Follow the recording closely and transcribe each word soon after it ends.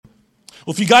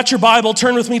Well, if you got your Bible,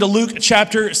 turn with me to Luke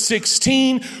chapter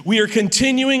 16. We are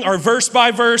continuing our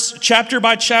verse-by-verse,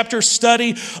 chapter-by-chapter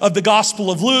study of the Gospel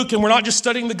of Luke. And we're not just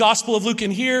studying the Gospel of Luke in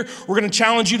here. We're going to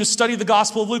challenge you to study the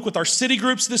Gospel of Luke with our city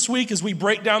groups this week as we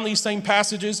break down these same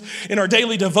passages. In our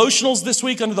daily devotionals this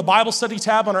week under the Bible study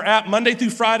tab on our app, Monday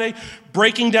through Friday,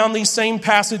 breaking down these same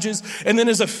passages. And then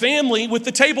as a family with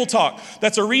the Table Talk.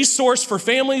 That's a resource for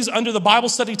families under the Bible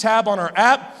study tab on our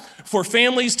app, for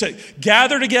families to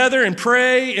gather together and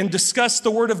pray and discuss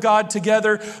the Word of God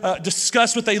together,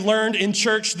 discuss what they learned in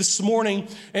church this morning.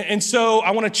 And so I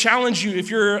want to challenge you,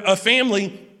 if you're a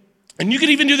family, and you can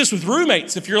even do this with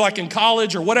roommates, if you're like in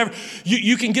college or whatever,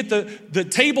 you can get the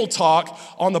Table Talk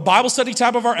on the Bible study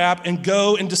tab of our app and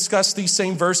go and discuss these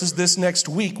same verses this next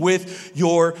week with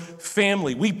your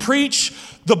family. We preach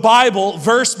the Bible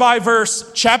verse by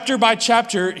verse, chapter by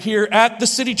chapter here at the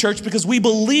City Church because we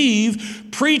believe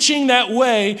preaching that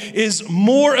way is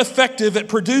more effective at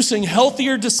producing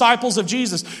healthier disciples of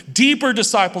Jesus, deeper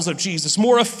disciples of Jesus,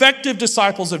 more effective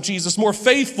disciples of Jesus, more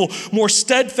faithful, more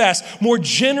steadfast, more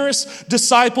generous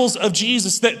disciples of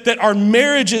Jesus, that our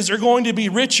marriages are going to be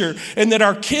richer and that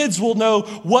our kids will know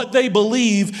what they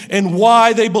believe and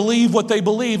why they believe what they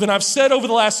believe. And I've said over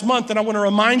the last month, and I want to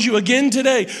remind you again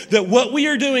today, that what we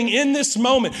are doing in this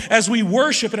moment as we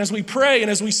worship and as we pray and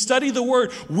as we study the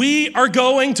Word, we are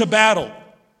going to battle.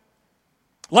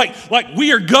 Like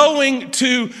we are going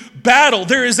to battle.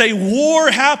 There is a war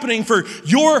happening for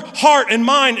your heart and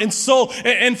mind and soul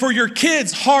and for your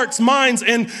kids' hearts, minds,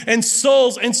 and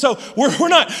souls. And so we're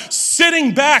not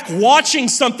sitting back watching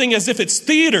something as if it's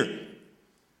theater.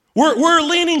 We're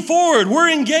leaning forward. We're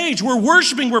engaged. We're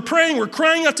worshiping. We're praying. We're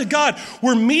crying out to God.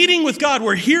 We're meeting with God.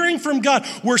 We're hearing from God.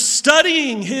 We're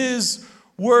studying His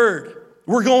Word.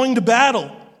 We're going to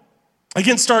battle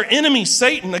against our enemy,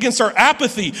 Satan, against our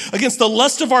apathy, against the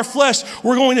lust of our flesh.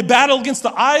 We're going to battle against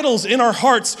the idols in our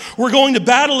hearts. We're going to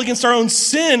battle against our own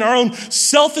sin, our own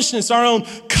selfishness, our own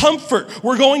comfort.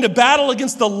 We're going to battle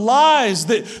against the lies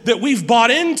that we've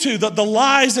bought into, the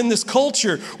lies in this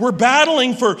culture. We're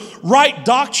battling for right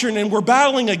doctrine and we're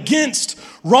battling against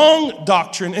wrong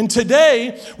doctrine. And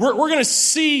today, we're going to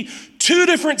see two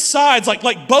different sides,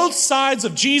 like both sides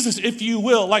of Jesus, if you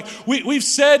will. Like we've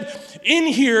said in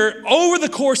here over the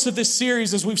course of this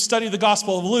series as we've studied the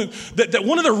Gospel of Luke, that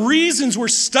one of the reasons we're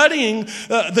studying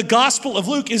the Gospel of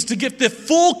Luke is to get the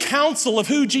full counsel of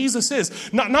who Jesus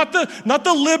is. Not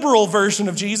the liberal version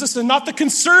of Jesus and not the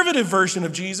conservative version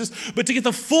of Jesus, but to get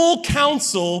the full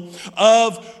counsel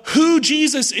of who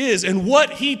Jesus is and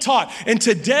what He taught. And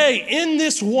today, in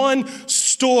this one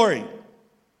story,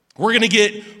 we're going to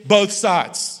get both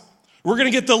sides. We're going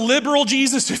to get the liberal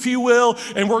Jesus, if you will,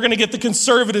 and we're going to get the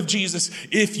conservative Jesus,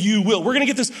 if you will. We're going to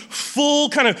get this full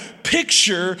kind of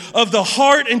picture of the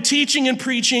heart and teaching and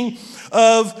preaching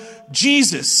of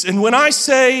Jesus. And when I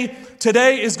say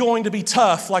today is going to be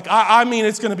tough, I mean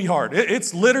it's going to be hard.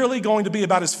 It's literally going to be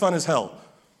about as fun as hell.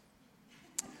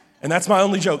 And that's my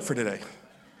only joke for today.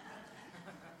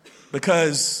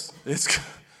 Because it's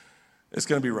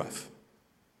going to be rough.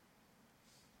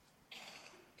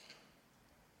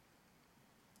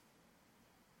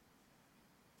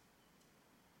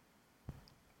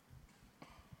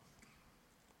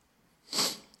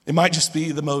 It might just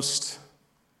be the most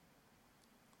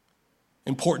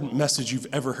important message you've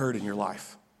ever heard in your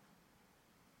life.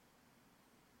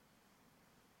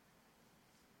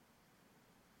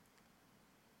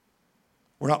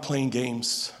 We're not playing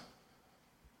games.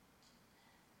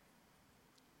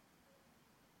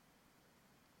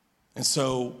 And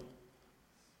so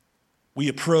we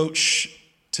approach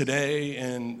today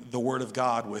and the Word of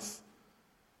God with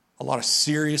a lot of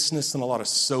seriousness and a lot of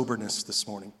soberness this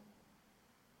morning.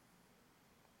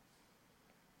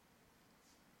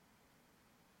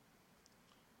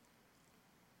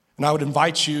 And I would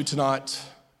invite you to not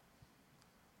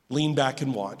lean back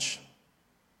and watch,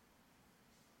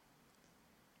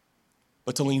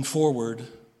 but to lean forward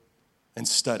and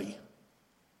study.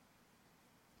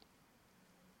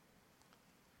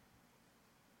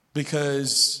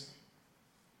 Because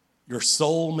your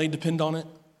soul may depend on it.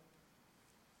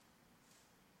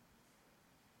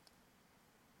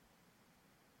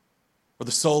 Or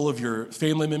the soul of your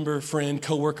family member, friend,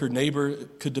 coworker, neighbor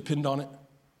could depend on it.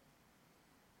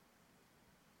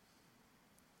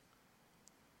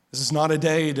 This is not a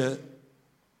day to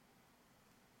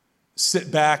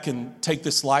sit back and take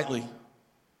this lightly.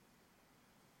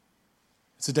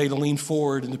 It's a day to lean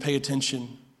forward and to pay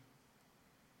attention.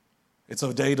 It's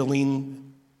a day to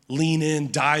lean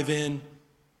in, dive in.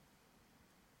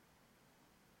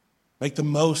 Make the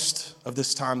most of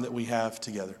this time that we have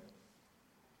together.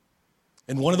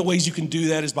 And one of the ways you can do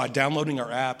that is by downloading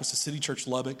our app. It's a City Church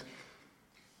Lubbock.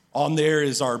 On there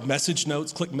is our message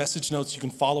notes. Click message notes. You can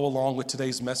follow along with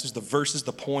today's message. The verses,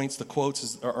 the points, the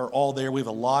quotes are all there. We have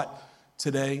a lot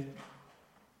today.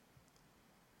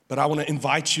 But I want to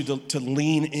invite you to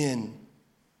lean in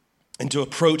and to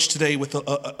approach today with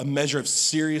a measure of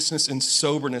seriousness and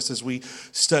soberness as we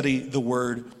study the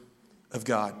Word of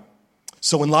God.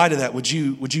 So in light of that, would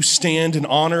you stand in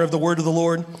honor of the Word of the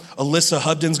Lord? Alyssa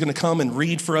Hubden's going to come and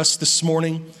read for us this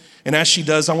morning. And as she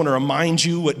does, I want to remind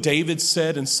you what David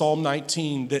said in Psalm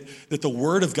 19, that the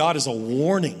Word of God is a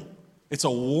warning. It's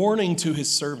a warning to his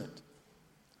servant.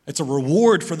 It's a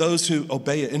reward for those who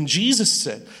obey it. And Jesus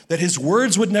said that his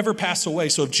words would never pass away.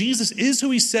 So if Jesus is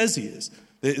who he says he is,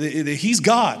 he's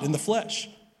God in the flesh,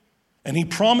 and he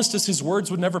promised us his words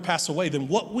would never pass away, then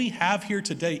what we have here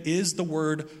today is the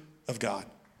Word of God.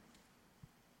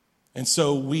 And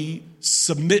so we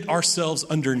submit ourselves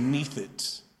underneath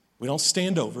it. We don't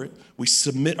stand over it. We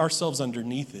submit ourselves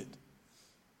underneath it.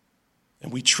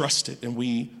 And we trust it, and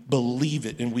we believe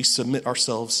it, and we submit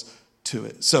ourselves to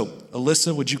it. So,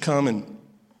 Alyssa, would you come and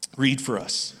read for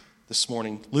us this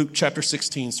morning? Luke chapter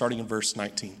 16, starting in verse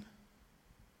 19.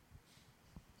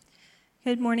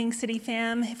 Good morning, City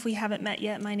Fam. If we haven't met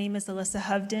yet, my name is Alyssa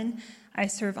Hubden. I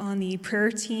serve on the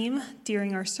prayer team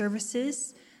during our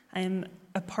services. I am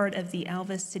a part of the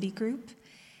Alvis City Group.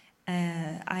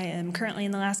 I am currently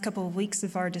in the last couple of weeks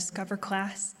of our Discover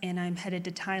class, and I'm headed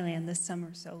to Thailand this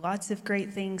summer. So lots of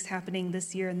great things happening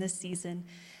this year and this season.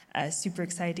 Super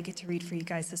excited to get to read for you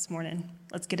guys this morning.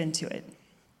 Let's get into it.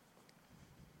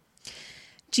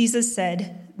 Jesus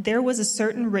said, "There was a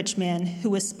certain rich man who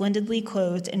was splendidly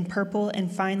clothed in purple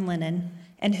and fine linen,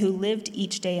 and who lived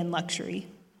each day in luxury.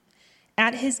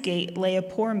 At his gate lay a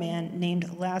poor man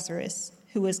named Lazarus,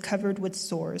 who was covered with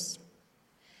sores.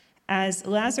 As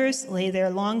Lazarus lay there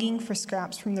longing for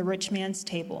scraps from the rich man's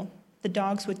table, the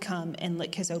dogs would come and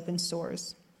lick his open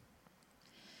sores.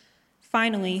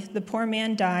 Finally, the poor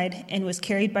man died and was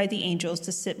carried by the angels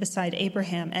to sit beside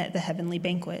Abraham at the heavenly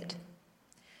banquet.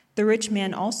 The rich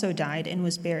man also died and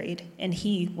was buried, and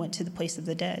he went to the place of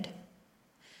the dead.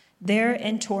 There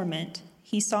in torment,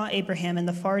 he saw Abraham in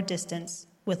the far distance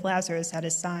with Lazarus at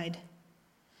his side.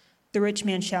 The rich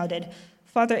man shouted,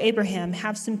 'Father Abraham,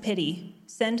 have some pity.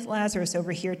 Send Lazarus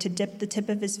over here to dip the tip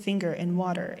of his finger in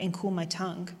water and cool my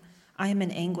tongue. I am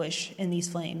in anguish in these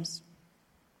flames.'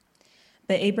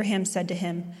 But Abraham said to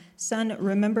him, 'Son,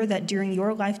 remember that during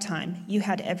your lifetime you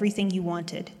had everything you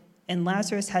wanted, and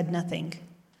Lazarus had nothing.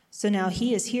 So now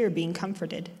he is here being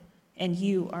comforted, and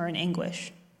you are in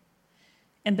anguish.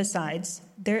 And besides,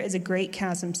 there is a great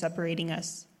chasm separating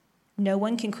us. No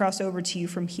one can cross over to you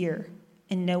from here,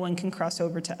 and no one can cross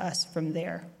over to us from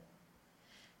there.'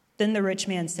 Then the rich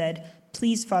man said,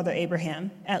 'Please, Father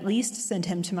Abraham, at least send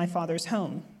him to my father's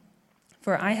home.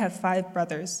 For I have 5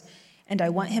 brothers, and I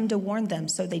want him to warn them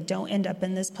so they don't end up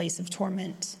in this place of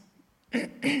torment.'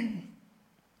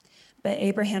 But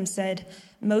Abraham said,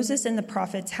 'Moses and the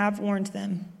prophets have warned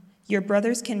them. Your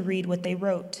brothers can read what they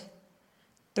wrote.'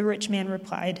 The rich man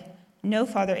replied, 'No,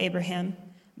 Father Abraham,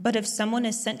 but if someone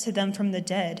is sent to them from the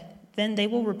dead, then they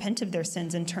will repent of their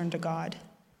sins and turn to God.'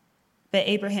 But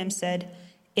Abraham said,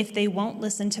 'If they won't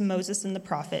listen to Moses and the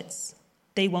prophets,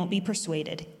 they won't be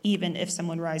persuaded, even if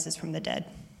someone rises from the dead.'"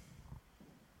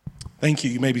 Thank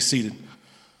you. You may be seated.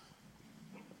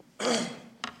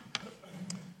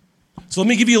 So let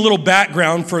me give you a little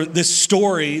background for this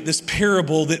story, this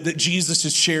parable that Jesus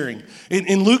is sharing.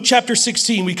 In Luke chapter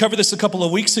 16, we covered this a couple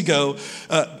of weeks ago.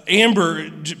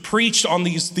 Amber preached on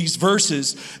these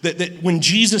verses that when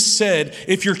Jesus said,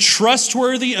 if you're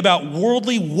trustworthy about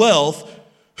worldly wealth,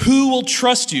 who will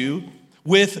trust you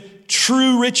with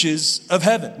true riches of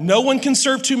heaven? No one can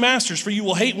serve 2 masters, for you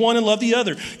will hate one and love the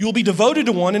other. You will be devoted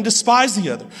to one and despise the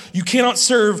other. You cannot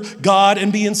serve God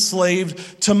and be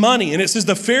enslaved to money. And it says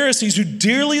the Pharisees, who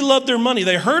dearly loved their money,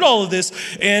 they heard all of this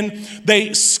and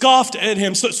they scoffed at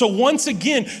him. So once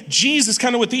again, Jesus,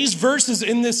 kind of with these verses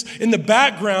in the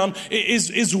background,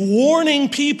 is warning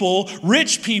people,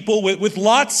 rich people with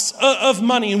lots of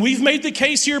money. And we've made the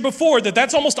case here before that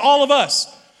that's almost all of us.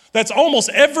 That's almost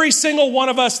every single one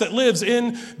of us that lives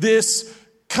in this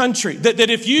country. That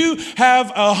if you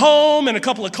have a home and a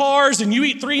couple of cars and you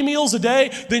eat 3 meals a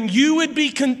day, then you would be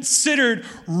considered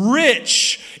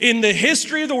rich in the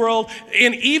history of the world.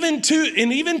 And even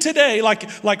today, like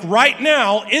right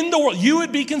now in the world, you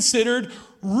would be considered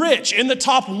rich, in the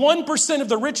top 1% of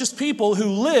the richest people who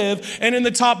live, and in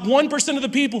the top 1% of the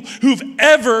people who've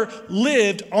ever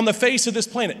lived on the face of this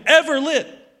planet, ever lived.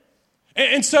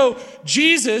 And so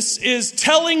Jesus is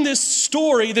telling this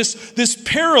story, this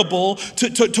parable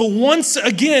to once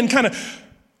again kind of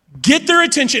get their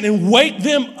attention and wake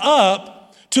them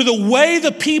up to the way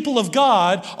the people of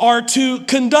God are to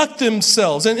conduct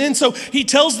themselves. And so he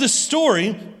tells this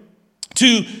story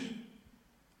to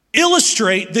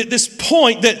illustrate this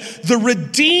point that the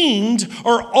redeemed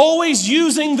are always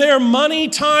using their money,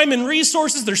 time, and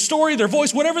resources, their story, their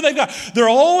voice, whatever they've got. They're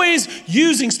always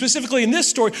using, specifically in this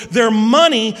story, their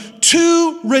money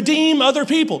to redeem other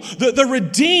people. The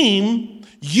redeemed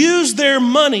use their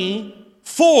money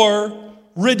for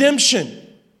redemption.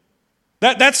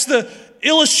 That's the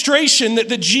illustration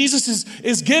that Jesus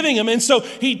is giving him. And so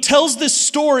he tells this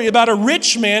story about a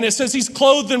rich man. It says he's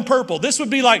clothed in purple. This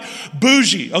would be like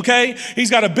bougie, okay?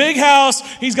 He's got a big house.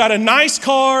 He's got a nice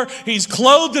car. He's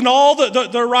clothed in all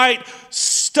the right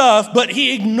stuff, but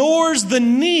he ignores the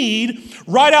need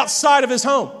right outside of his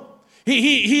home.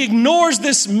 He ignores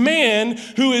this man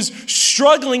who is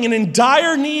struggling and in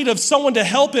dire need of someone to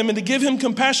help him and to give him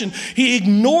compassion. He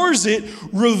ignores it,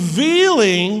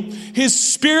 revealing his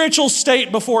spiritual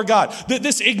state before God.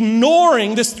 This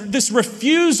ignoring, this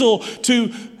refusal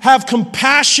to have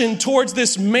compassion towards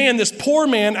this man, this poor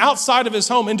man outside of his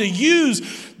home, and to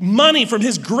use money from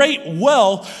his great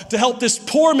wealth to help this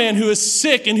poor man who is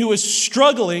sick and who is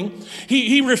struggling.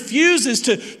 He refuses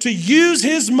to use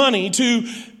his money to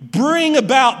bring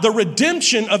about the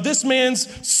redemption of this man's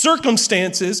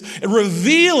circumstances, and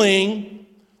revealing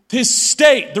his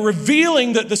state,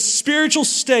 revealing the spiritual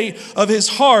state of his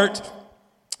heart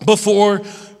before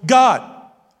God.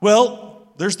 Well,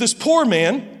 there's this poor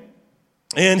man,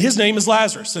 and his name is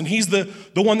Lazarus, and he's the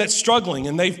one that's struggling,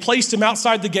 and they've placed him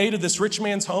outside the gate of this rich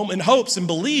man's home in hopes and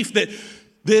belief that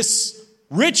this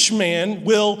rich man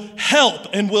will help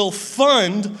and will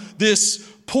fund this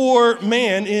poor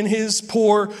man in his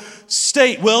poor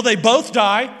state. Well, they both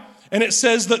die, and it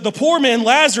says that the poor man,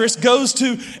 Lazarus, goes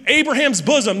to Abraham's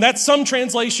bosom. That's some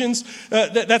translations,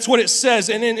 that's what it says.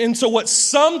 And so what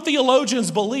some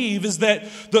theologians believe is that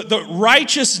the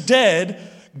righteous dead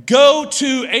go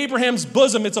to Abraham's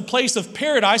bosom. It's a place of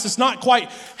paradise. It's not quite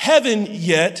heaven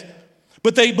yet,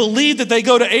 but they believe that they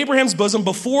go to Abraham's bosom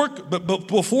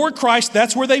before Christ.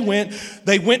 That's where they went.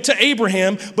 They went to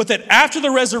Abraham, but that after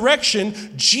the resurrection,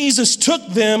 Jesus took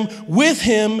them with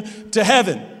him to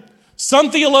heaven. Some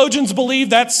theologians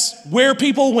believe that's where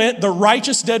people went, the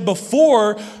righteous dead,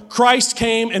 before Christ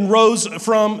came and rose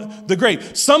from the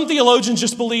grave. Some theologians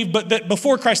just believe that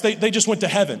before Christ, they just went to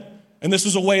heaven. And this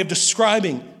was a way of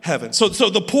describing heaven. So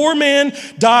the poor man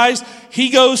dies.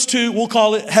 He goes to, we'll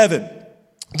call it heaven.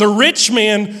 The rich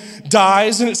man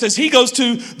dies, and it says he goes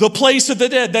to the place of the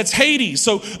dead. That's Hades.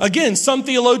 So again, some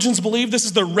theologians believe this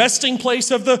is the resting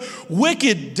place of the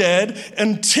wicked dead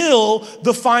until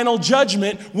the final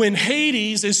judgment, when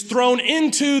Hades is thrown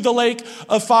into the lake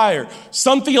of fire.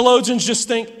 Some theologians just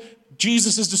think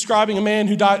Jesus is describing a man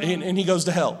who died and he goes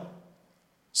to hell.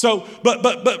 So,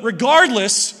 but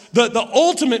regardless, the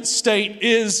ultimate state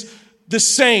is the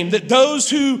same, that those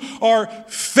who are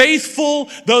faithful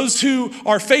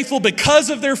because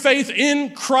of their faith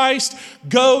in Christ,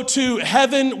 go to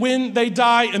heaven when they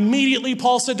die immediately.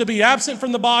 Paul said to be absent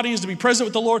from the body is to be present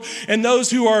with the Lord. And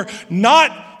those who are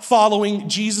not following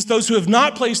Jesus, those who have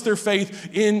not placed their faith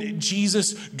in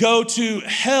Jesus, go to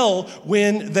hell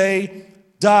when they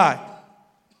die.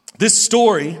 This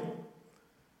story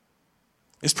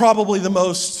is probably the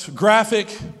most graphic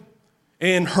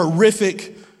and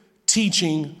horrific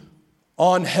teaching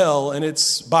on hell, and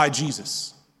it's by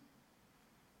Jesus.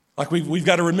 Like we've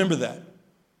got to remember that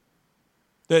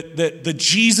the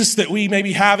Jesus that we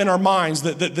maybe have in our minds,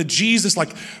 that the Jesus,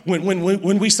 like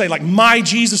when we say like my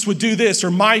Jesus would do this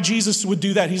or my Jesus would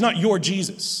do that, he's not your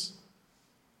Jesus.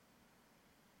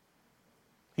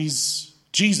 He's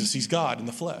Jesus, he's God in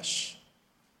the flesh.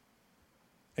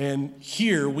 And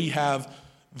here we have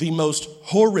the most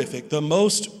horrific, the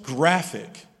most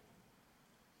graphic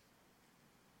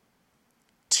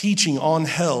teaching on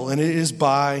hell, and it is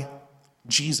by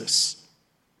Jesus.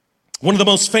 One of the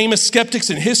most famous skeptics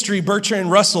in history,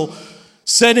 Bertrand Russell,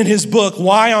 said in his book,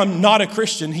 Why I'm Not a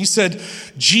Christian, he said,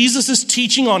 Jesus'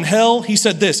 teaching on hell, he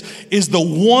said this, is the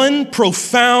one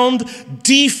profound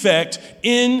defect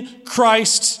in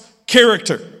Christ's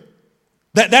character.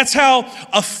 That's how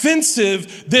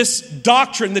offensive this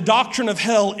doctrine, the doctrine of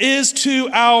hell, is to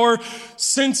our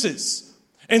senses.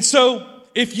 And so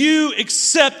if you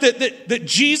accept that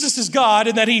Jesus is God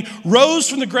and that he rose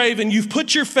from the grave and you've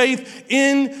put your faith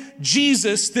in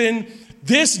Jesus, then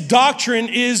this doctrine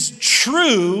is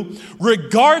true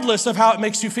regardless of how it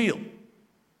makes you feel.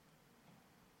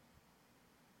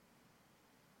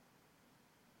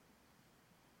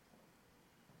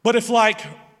 But if like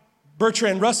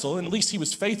Bertrand Russell, and at least he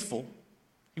was faithful,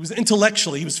 he was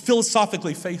intellectually, he was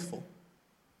philosophically faithful.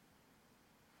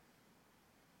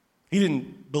 He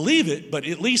didn't believe it, but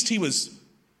at least he was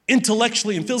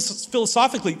intellectually and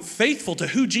philosophically faithful to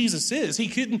who Jesus is. You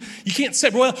can't say,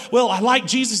 well, I like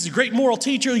Jesus, he's a great moral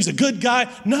teacher, he's a good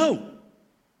guy. No,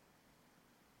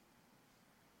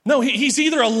 he's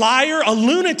either a liar, a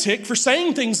lunatic for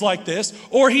saying things like this,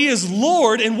 or he is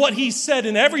Lord, and what he said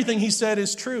and everything he said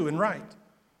is true and right.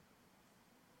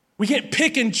 We can't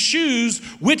pick and choose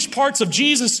which parts of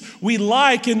Jesus we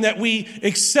like and that we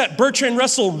accept. Bertrand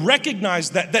Russell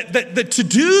recognized that to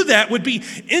do that would be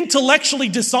intellectually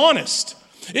dishonest.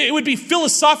 It would be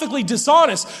philosophically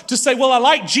dishonest to say, well, I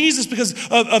like Jesus because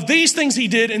of these things he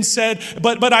did and said,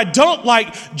 but I don't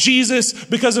like Jesus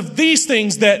because of these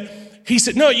things that he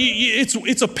said. No,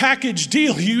 it's a package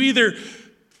deal. You either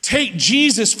take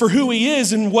Jesus for who he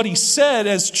is and what he said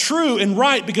as true and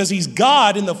right because he's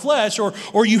God in the flesh,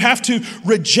 or you have to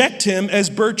reject him as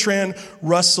Bertrand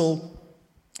Russell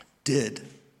did.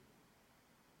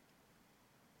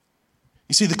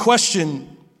 You see, the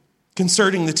question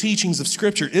concerning the teachings of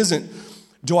Scripture isn't,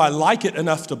 do I like it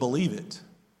enough to believe it?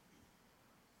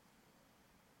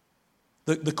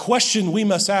 The question we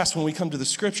must ask when we come to the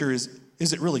Scripture is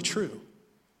it really true?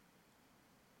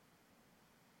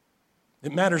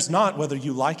 It matters not whether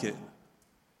you like it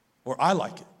or I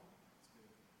like it.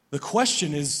 The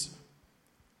question is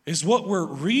what we're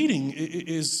reading,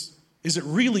 is it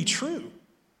really true?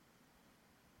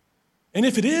 And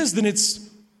if it is, then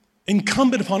it's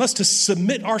incumbent upon us to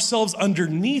submit ourselves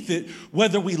underneath it,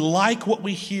 whether we like what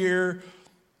we hear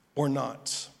or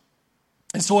not.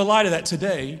 And so in light of that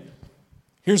today,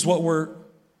 here's what we're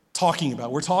talking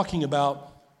about. We're talking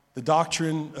about the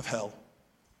doctrine of hell.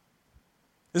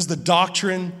 This is the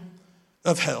doctrine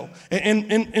of hell.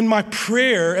 And my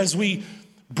prayer as we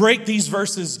break these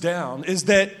verses down is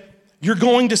that you're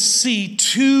going to see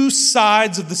two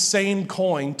sides of the same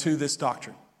coin to this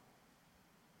doctrine.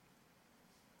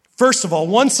 First of all,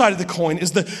 one side of the coin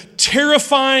is the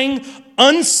terrifying,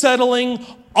 unsettling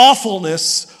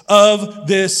awfulness of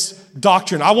this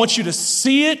doctrine. I want you to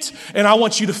see it and I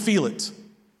want you to feel it.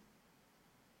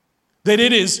 That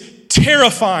it is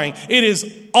terrifying, it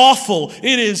is awful,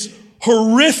 it is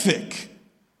horrific.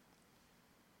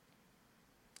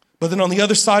 But then on the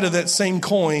other side of that same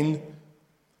coin,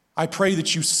 I pray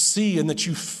that you see and that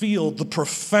you feel the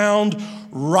profound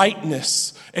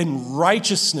rightness and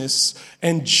righteousness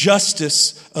and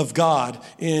justice of God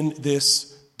in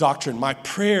this doctrine. My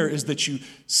prayer is that you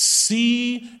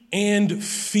see and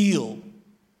feel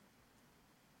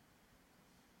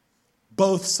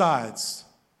both sides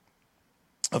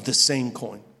of the same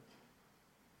coin.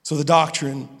 So the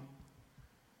doctrine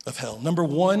of hell. Number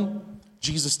one,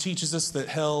 Jesus teaches us that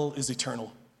hell is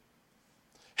eternal.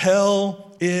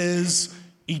 Hell is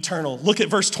eternal. Look at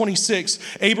verse 26.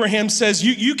 Abraham says,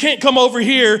 you can't come over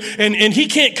here and he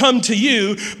can't come to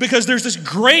you because there's this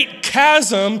great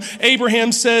chasm,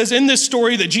 Abraham says in this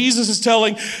story that Jesus is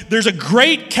telling. There's a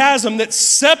great chasm that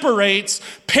separates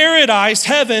paradise,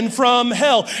 heaven, from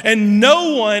hell, and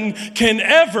no one can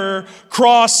ever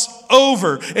cross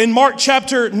over. In Mark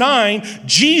chapter 9,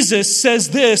 Jesus says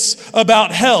this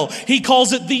about hell. He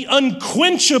calls it the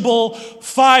unquenchable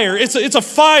fire. It's a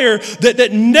fire that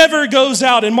never goes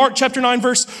out. In Mark chapter 9,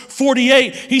 verse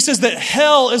 48, he says that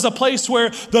hell is a place where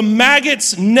the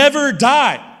maggots never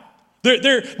die.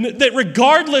 That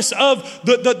regardless of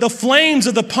the flames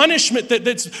of the punishment,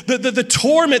 that's the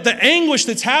torment, the anguish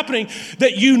that's happening,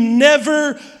 that you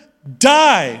never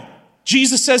die.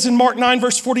 Jesus says in Mark 9,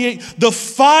 verse 48, the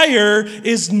fire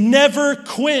is never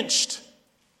quenched.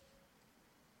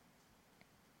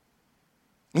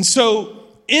 And so,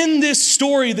 in this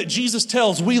story that Jesus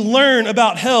tells, we learn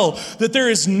about hell, that there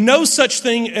is no such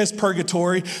thing as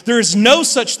purgatory. There is no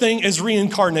such thing as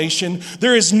reincarnation.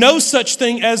 There is no such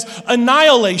thing as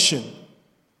annihilation.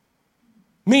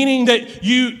 Meaning that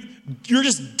you're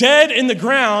just dead in the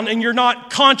ground and you're not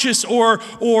conscious or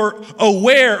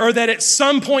aware, or that at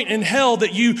some point in hell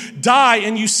that you die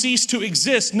and you cease to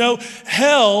exist. No,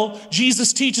 hell,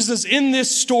 Jesus teaches us in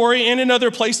this story and in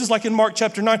other places like in Mark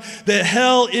chapter 9, that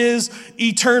hell is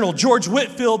eternal. George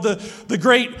Whitefield, the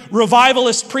great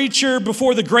revivalist preacher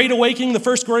before the Great Awakening, the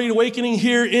first Great Awakening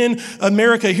here in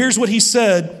America, here's what he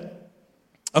said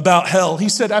about hell. He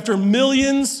said, after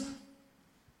millions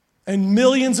and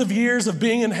millions of years of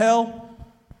being in hell,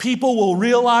 people will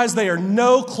realize they are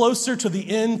no closer to the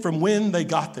end from when they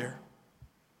got there.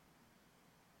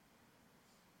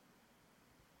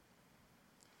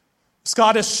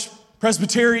 Scottish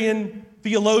Presbyterian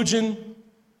theologian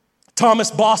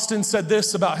Thomas Boston said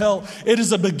this about hell: it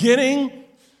is a beginning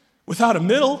without a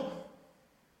middle.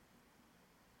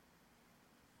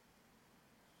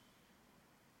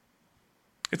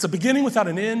 It's a beginning without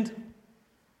an end.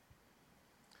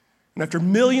 And after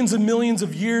millions and millions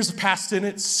of years have passed in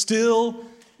it, still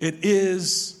it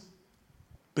is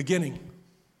beginning.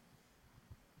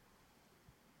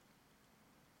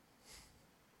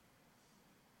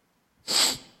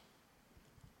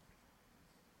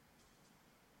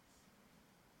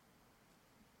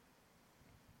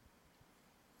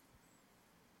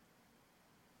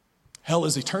 Hell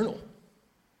is eternal.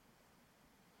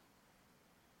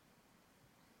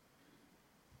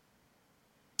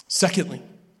 Secondly,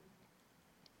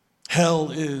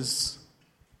 hell is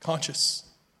conscious.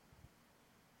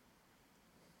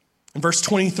 In verse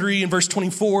 23 and verse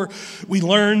 24, we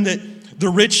learn that the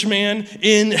rich man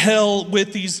in hell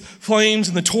with these flames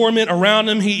and the torment around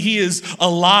him, he is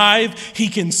alive. He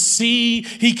can see,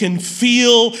 he can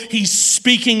feel, he's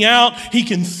speaking out, he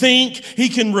can think, he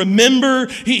can remember.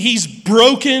 He's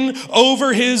broken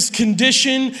over his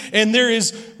condition, and there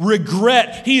is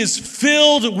regret. He is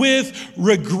filled with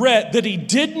regret that he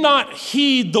did not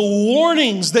heed the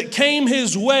warnings that came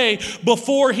his way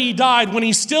before he died, when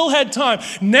he still had time.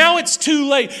 Now it's too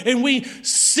late, and we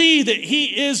see that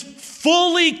he is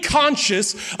fully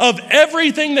conscious of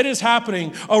everything that is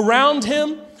happening around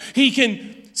him. He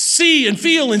can see and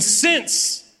feel and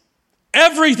sense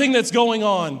everything that's going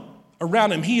on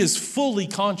around him. He is fully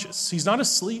conscious. He's not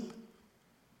asleep.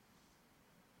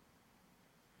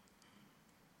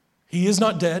 He is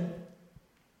not dead.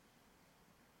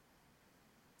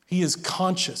 He is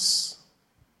conscious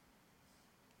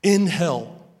in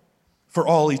hell for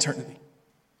all eternity.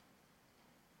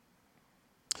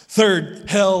 Third,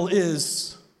 hell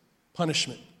is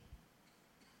punishment.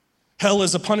 Hell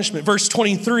is a punishment. Verse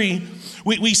 23,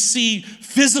 we see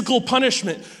physical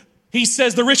punishment. He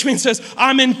says, the rich man says,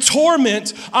 I'm in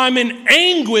torment, I'm in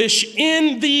anguish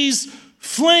in these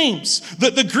flames.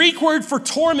 The Greek word for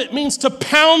torment means to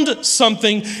pound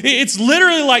something. It's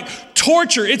literally like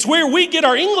torture. It's where we get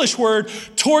our English word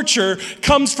torture,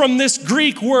 comes from this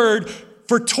Greek word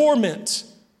for torment.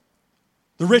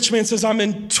 The rich man says, I'm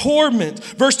in torment.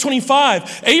 Verse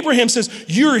 25, Abraham says,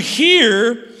 you're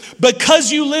here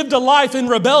because you lived a life in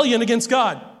rebellion against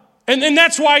God. And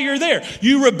that's why you're there.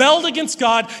 You rebelled against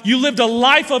God. You lived a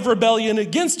life of rebellion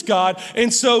against God.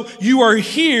 And so you are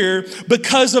here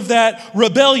because of that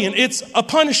rebellion. It's a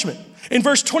punishment. In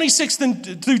verse 26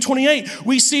 through 28,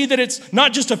 we see that it's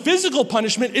not just a physical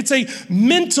punishment, it's a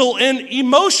mental and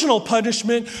emotional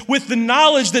punishment with the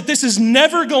knowledge that this is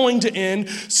never going to end.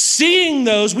 Seeing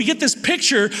those, we get this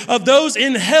picture of those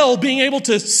in hell being able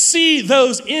to see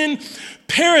those in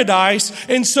paradise.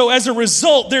 And so as a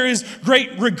result, there is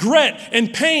great regret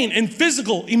and pain and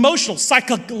physical, emotional,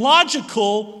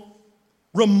 psychological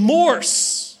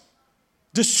remorse,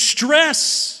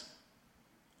 distress.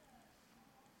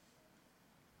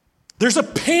 There's a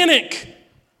panic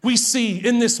we see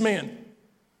in this man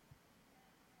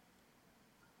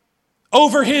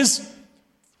over his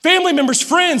family members,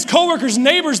 friends, coworkers,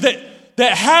 neighbors that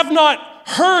have not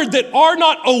heard, that are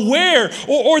not aware,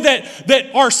 or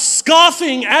that are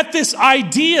scoffing at this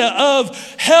idea of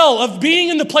hell, of being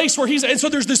in the place where he's. And so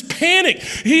there's this panic.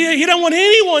 He don't want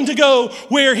anyone to go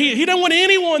where he don't want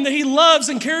anyone that he loves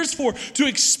and cares for to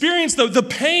experience the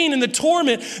pain and the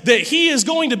torment that he is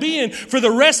going to be in for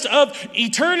the rest of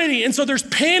eternity. And so there's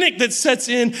panic that sets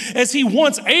in as he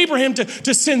wants Abraham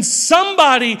to send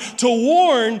somebody to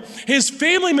warn his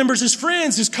family members, his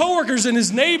friends, his coworkers, and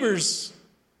his neighbors.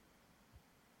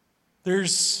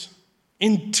 There's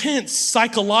intense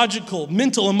psychological,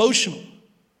 mental, emotional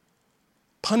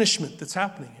punishment that's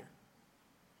happening here.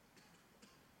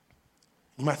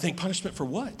 You might think, punishment for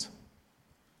what?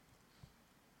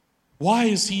 Why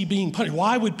is he being punished?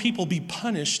 Why would people be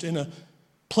punished in a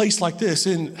place like this,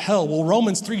 in hell? Well,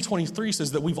 Romans 3:23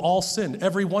 says that we've all sinned.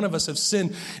 Every one of us have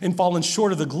sinned and fallen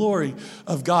short of the glory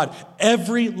of God.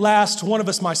 Every last one of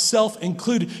us, myself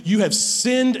included, you have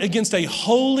sinned against a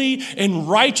holy and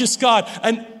righteous God,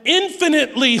 an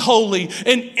infinitely holy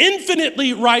and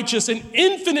infinitely righteous and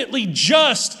infinitely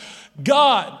just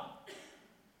God.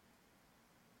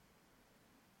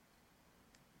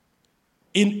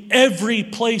 In every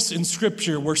place in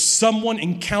Scripture where someone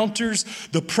encounters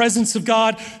the presence of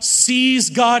God, sees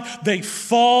God, they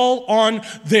fall on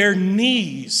their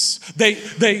knees.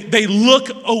 They look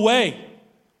away.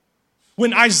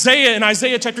 When Isaiah, in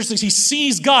Isaiah chapter 6, he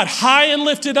sees God high and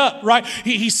lifted up, right?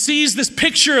 He sees this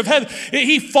picture of heaven.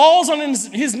 He falls on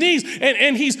his knees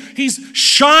and he's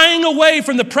shying away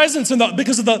from the presence and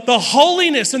because of the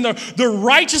holiness and the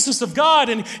righteousness of God.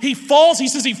 And he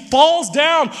says he falls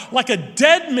down like a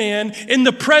dead man in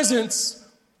the presence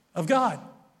of God.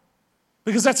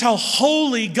 Because that's how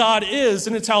holy God is,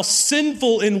 and it's how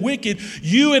sinful and wicked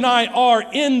you and I are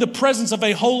in the presence of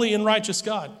a holy and righteous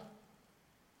God.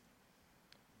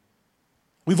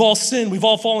 We've all sinned. We've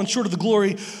all fallen short of the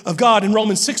glory of God. And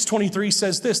Romans 6:23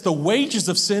 says this: the wages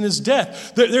of sin is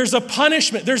death. There's a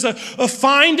punishment. There's a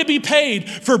fine to be paid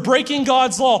for breaking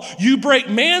God's law. You break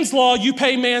man's law, you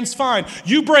pay man's fine.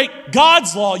 You break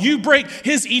God's law, you break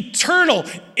his eternal,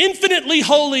 infinitely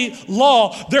holy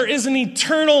law. There is an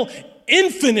eternal,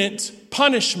 infinite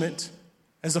punishment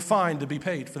as a fine to be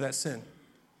paid for that sin.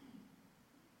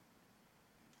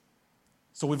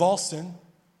 So we've all sinned.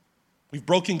 We've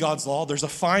broken God's law. There's a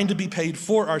fine to be paid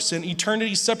for our sin.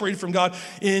 Eternity separated from God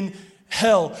in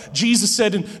hell. Jesus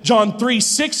said in John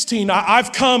 3:16,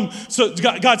 I've come, so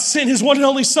God sent his one and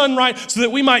only Son, right, so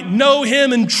that we might know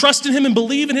him and trust in him and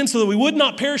believe in him so that we would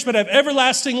not perish but have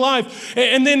everlasting life.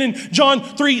 And then in John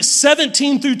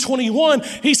 3:17 through 21,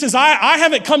 he says, I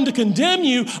haven't come to condemn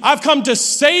you. I've come to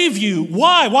save you.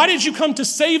 Why? Why did you come to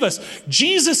save us?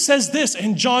 Jesus says this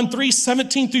in John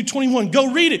 3:17 through 21.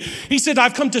 Go read it. He said,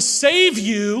 I've come to save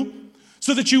you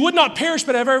so that you would not perish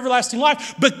but have everlasting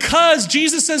life. Because,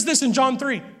 Jesus says this in John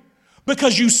 3,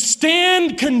 because you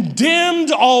stand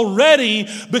condemned already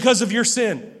because of your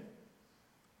sin.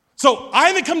 So I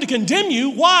haven't come to condemn you.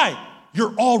 Why?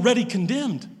 You're already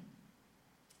condemned.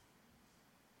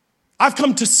 I've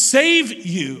come to save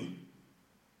you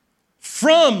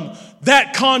from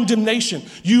that condemnation.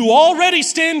 You already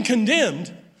stand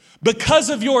condemned because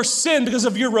of your sin, because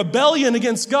of your rebellion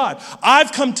against God.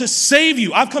 I've come to save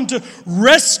you. I've come to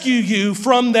rescue you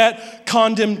from that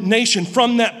condemnation,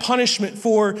 from that punishment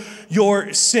for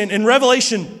your sin. In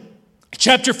Revelation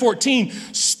chapter 14,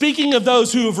 speaking of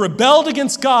those who have rebelled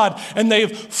against God and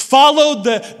they've followed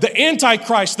the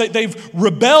Antichrist, they've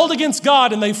rebelled against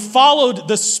God and they've followed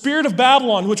the spirit of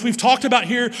Babylon, which we've talked about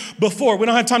here before. We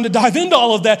don't have time to dive into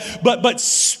all of that, but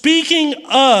speaking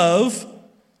of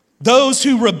those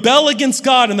who rebel against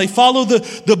God and they follow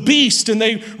the beast and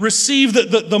they receive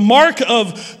the mark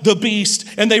of the beast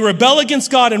and they rebel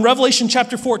against God. In Revelation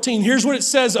chapter 14, here's what it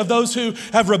says of those who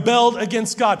have rebelled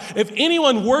against God. If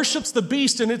anyone worships the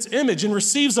beast in its image and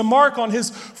receives a mark on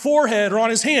his forehead or on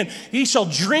his hand, he shall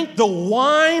drink the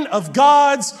wine of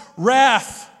God's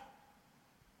wrath,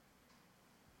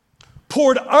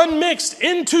 poured unmixed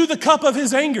into the cup of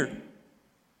his anger.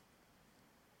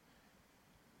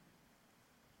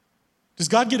 Does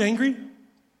God get angry?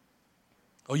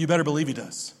 Oh, you better believe he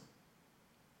does.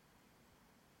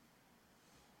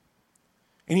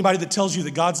 Anybody that tells you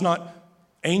that God's not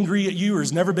angry at you or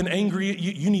has never been angry at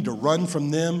you, you need to run from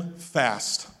them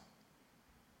fast.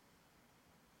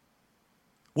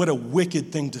 What a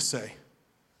wicked thing to say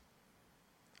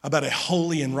about a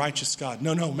holy and righteous God.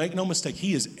 No, make no mistake.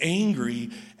 He is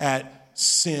angry at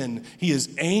sin. He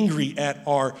is angry at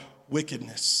our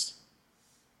wickedness.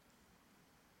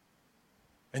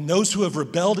 And those who have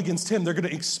rebelled against him, they're going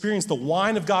to experience the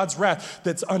wine of God's wrath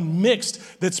that's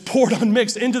unmixed, that's poured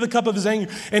unmixed into the cup of his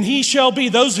anger. And he shall be,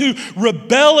 those who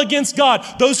rebel against God,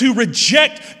 those who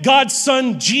reject God's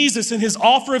Son Jesus and his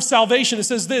offer of salvation. It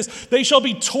says this: they shall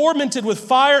be tormented with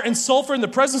fire and sulfur in the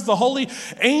presence of the holy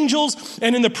angels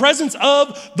and in the presence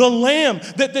of the Lamb.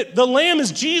 That the Lamb is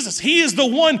Jesus. He is the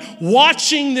one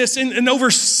watching this and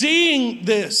overseeing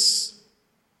this.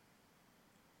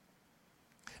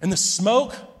 And the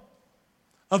smoke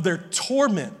of their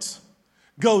torment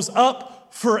goes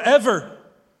up forever.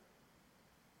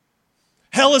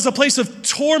 Hell is a place of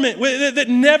torment that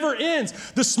never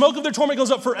ends. The smoke of their torment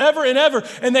goes up forever and ever,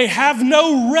 and they have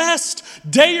no rest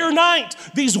day or night.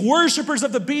 These worshipers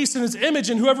of the beast and his image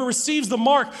and whoever receives the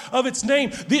mark of its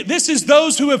name. This is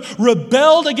those who have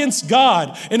rebelled against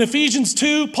God. In Ephesians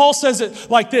 2, Paul says it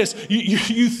like this: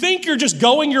 you think you're just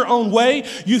going your own way.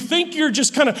 You think you're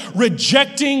just kind of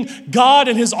rejecting God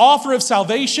and his offer of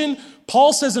salvation.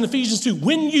 Paul says in Ephesians 2,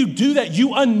 when you do that,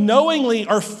 you unknowingly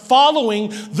are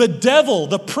following the devil,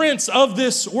 the prince of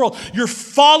this world. You're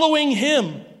following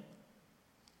him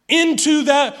into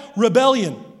that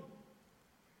rebellion.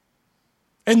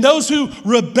 And those who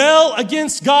rebel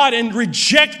against God and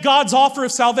reject God's offer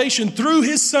of salvation through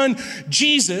his Son,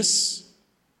 Jesus,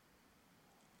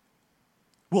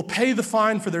 will pay the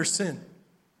fine for their sin,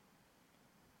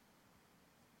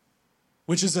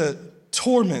 which is a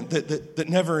torment that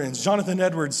never ends. Jonathan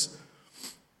Edwards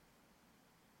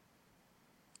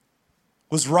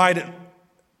was right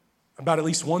about at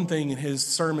least one thing in his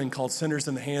sermon called Sinners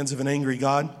in the Hands of an Angry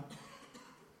God.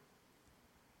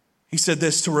 He said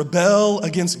this: to rebel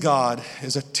against God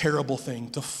is a terrible thing.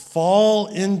 To fall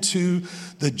into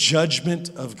the judgment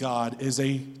of God is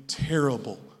a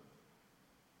terrible,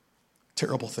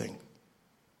 terrible thing.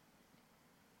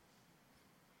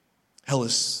 Hell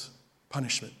is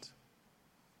punishment.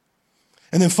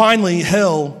 And then finally,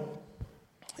 hell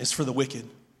is for the wicked.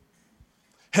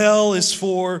 Hell is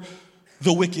for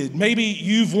the wicked. Maybe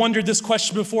you've wondered this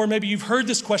question before. Maybe you've heard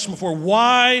this question before.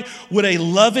 Why would a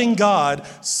loving God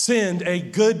send a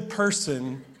good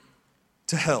person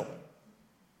to hell?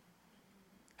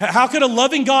 How could a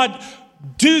loving God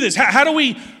do this? How do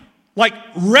we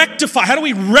rectify? How do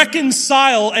we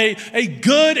reconcile a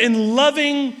good and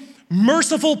loving,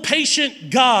 merciful,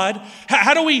 patient God?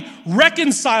 How do we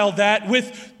reconcile that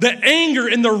with the anger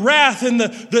and the wrath and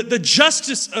the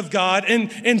justice of God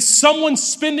and someone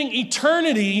spending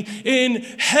eternity in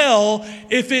hell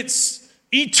if it's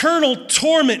eternal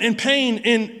torment and pain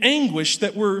and anguish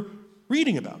that we're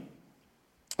reading about?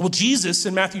 Well, Jesus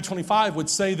in Matthew 25 would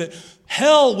say that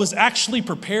hell was actually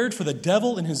prepared for the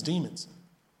devil and his demons.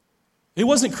 It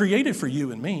wasn't created for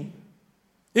you and me.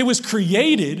 It was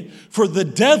created for the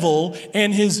devil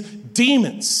and his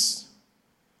demons.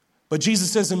 But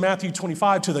Jesus says in Matthew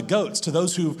 25 to the goats, to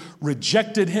those who've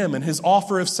rejected him and his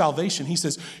offer of salvation, he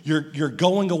says, you're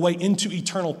going away into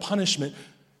eternal punishment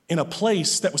in a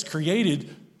place that was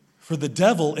created for the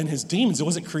devil and his demons. It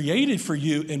wasn't created for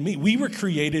you and me. We were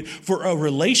created for a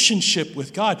relationship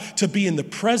with God, to be in the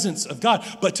presence of God.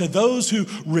 But to those who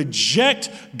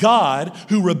reject God,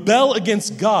 who rebel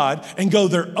against God and go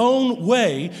their own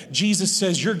way, Jesus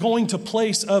says you're going to a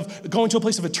place of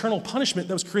eternal punishment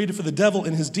that was created for the devil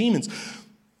and his demons.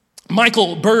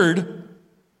 Michael Bird,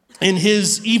 in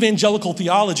his evangelical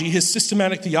theology, his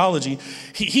systematic theology,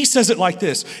 he says it like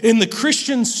this: in the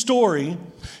Christian story,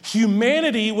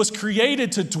 humanity was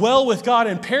created to dwell with God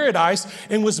in paradise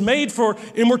and was made for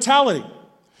immortality.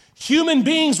 Human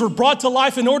beings were brought to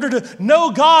life in order to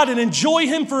know God and enjoy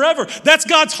him forever. That's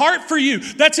God's heart for you.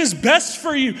 That's his best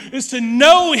for you, is to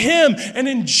know him and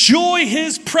enjoy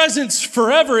his presence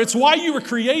forever. It's why you were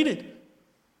created.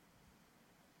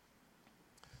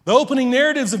 The opening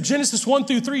narratives of Genesis 1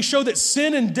 through 3 show that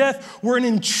sin and death were an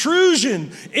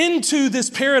intrusion into this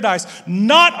paradise,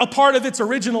 not a part of its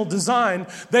original design.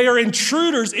 They are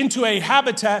intruders into a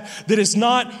habitat that is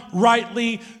not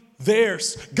rightly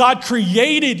theirs. God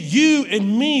created you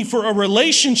and me for a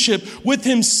relationship with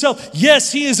himself.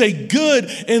 Yes, he is a good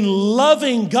and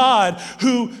loving God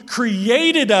who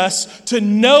created us to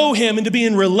know him and to be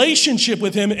in relationship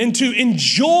with him and to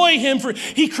enjoy him.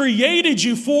 He created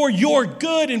you for your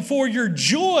good and for your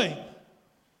joy.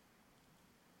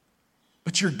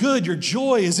 But your good, your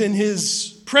joy is in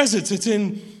his presence. It's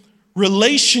in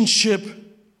relationship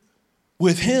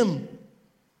with him.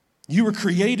 You were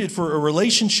created for a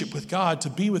relationship with God, to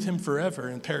be with him forever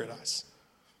in paradise.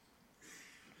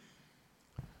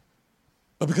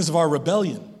 But because of our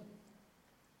rebellion,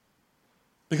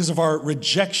 because of our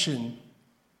rejection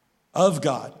of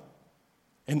God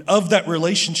and of that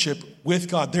relationship with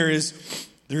God, there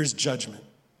is judgment.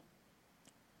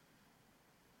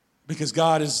 Because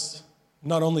God is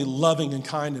not only loving and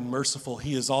kind and merciful,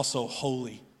 he is also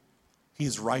holy. He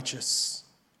is righteous.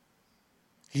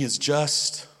 He is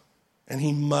just. And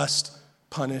he must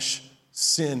punish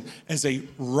sin. As a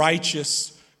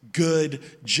righteous, good,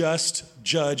 just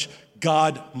judge,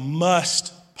 God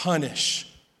must punish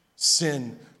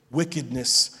sin,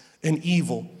 wickedness, and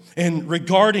evil. And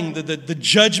regarding the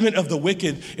judgment of the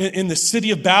wicked in the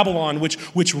city of Babylon,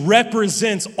 which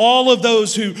represents all of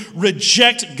those who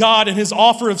reject God and his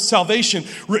offer of salvation,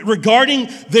 regarding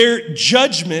their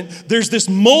judgment, there's this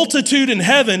multitude in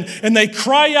heaven, and they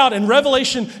cry out in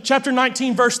Revelation chapter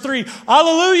 19, verse 3,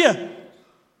 Hallelujah!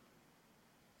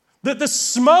 That the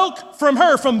smoke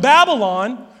from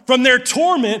Babylon, from their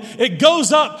torment, it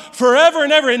goes up forever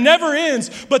and ever. It never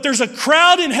ends. But there's a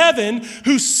crowd in heaven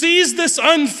who sees this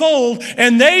unfold,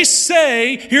 and they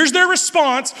say, here's their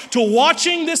response to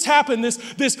watching this happen,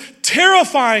 this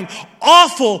terrifying,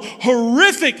 awful,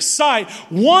 horrific sight.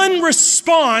 One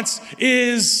response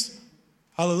is,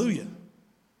 Hallelujah.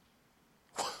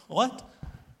 What?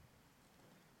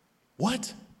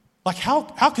 Like, how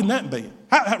can that be?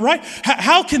 Right?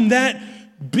 How can that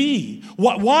be?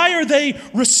 Why are they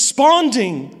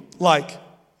responding like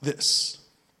this?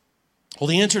 Well,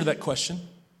 the answer to that question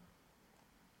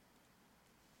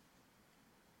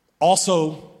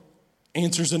also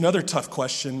answers another tough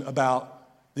question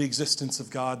about the existence of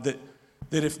God, that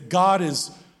if God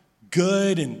is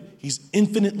good and he's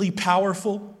infinitely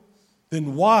powerful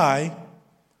then why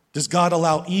does God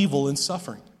allow evil and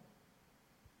suffering?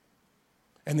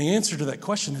 And the answer to that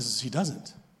question is he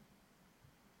doesn't.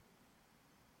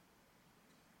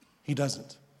 He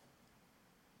doesn't.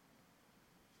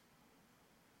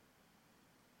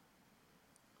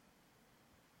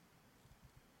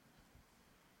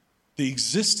 The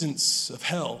existence of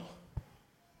hell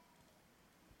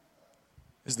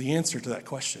is the answer to that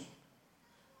question.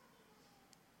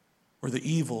 Where the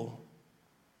evil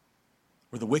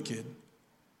or the wicked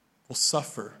will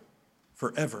suffer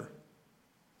forever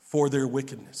for their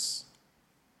wickedness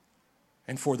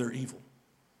and for their evil.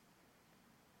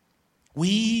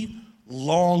 We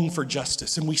long for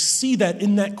justice, and we see that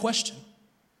in that question.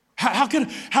 How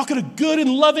could a good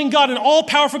and loving God and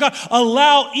all-powerful God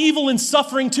allow evil and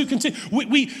suffering to continue?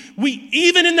 We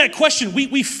even in that question,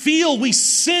 we feel, we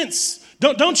sense.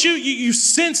 Don't you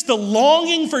sense the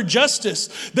longing for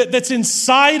justice that's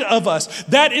inside of us?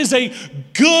 That is a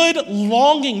good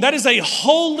longing. That is a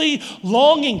holy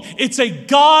longing. It's a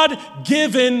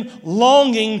God-given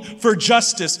longing for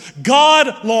justice.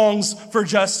 God longs for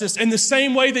justice in the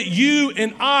same way that you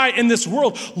and I in this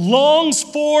world longs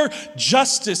for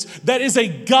justice. That is a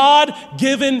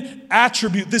God-given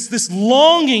attribute. This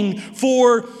longing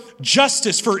for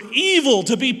justice, for evil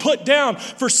to be put down,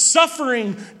 for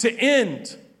suffering to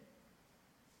end.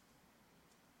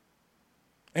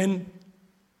 And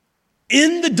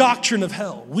in the doctrine of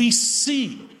hell, we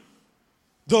see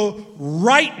the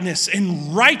rightness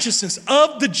and righteousness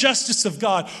of the justice of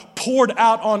God poured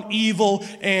out on evil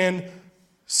and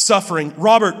suffering.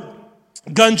 Robert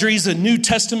Gundry's a New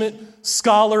Testament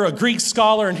scholar, a Greek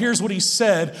scholar, and here's what he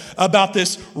said about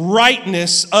this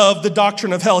rightness of the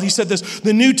doctrine of hell. He said this: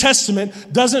 the New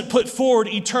Testament doesn't put forward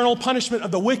eternal punishment of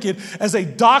the wicked as a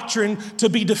doctrine to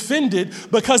be defended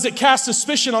because it casts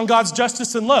suspicion on God's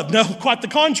justice and love. No, quite the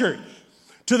contrary.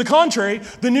 To the contrary,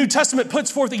 the New Testament puts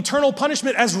forth eternal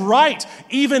punishment as right,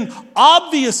 even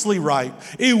obviously right.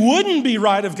 It wouldn't be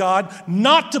right of God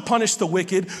not to punish the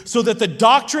wicked, so that the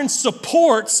doctrine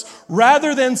supports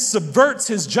rather than subverts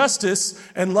his justice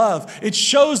and love. It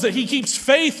shows that he keeps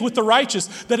faith with the righteous,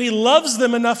 that he loves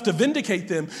them enough to vindicate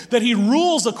them, that he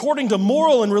rules according to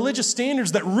moral and religious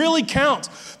standards that really count,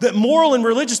 that moral and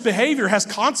religious behavior has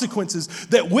consequences,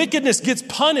 that wickedness gets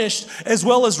punished as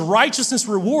well as righteousness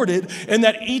rewarded, and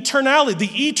that eternality, the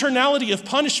eternality of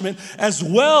punishment as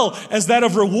well as that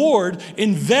of reward,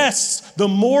 invests the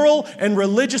moral and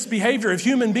religious behavior of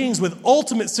human beings with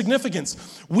ultimate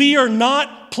significance. We are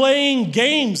not playing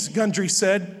games, Gundry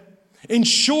said. In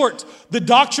short, the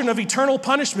doctrine of eternal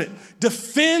punishment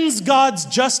defends God's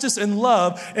justice and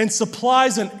love and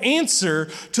supplies an answer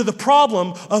to the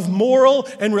problem of moral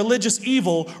and religious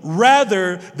evil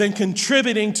rather than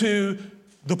contributing to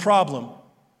the problem.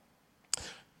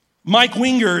 Mike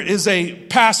Winger is a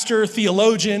pastor,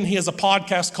 theologian. He has a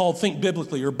podcast called Think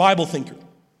Biblically, or Bible Thinker.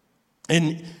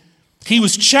 And he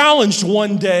was challenged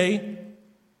one day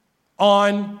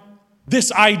on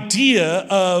this idea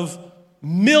of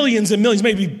millions and millions,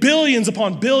 maybe billions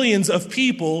upon billions of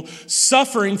people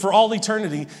suffering for all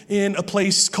eternity in a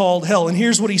place called hell. And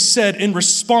here's what he said in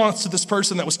response to this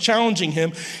person that was challenging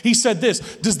him. He said this: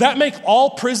 does that make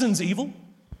all prisons evil?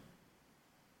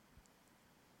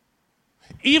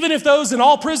 Even if those in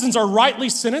all prisons are rightly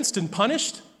sentenced and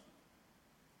punished?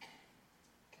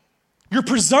 Your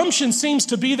presumption seems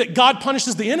to be that God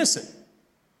punishes the innocent.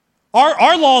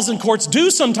 Our laws and courts do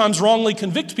sometimes wrongly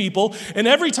convict people, and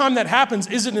every time that happens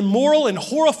is an immoral and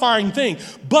horrifying thing.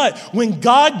 But when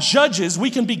God judges,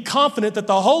 we can be confident that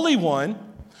the Holy One,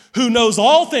 who knows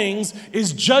all things,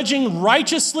 is judging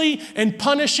righteously and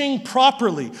punishing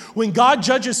properly. When God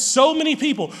judges so many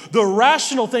people, the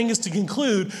rational thing is to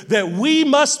conclude that we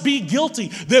must be guilty,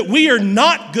 that we are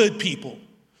not good people,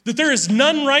 that there is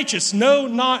none righteous, no,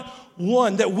 not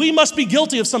one, that we must be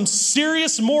guilty of some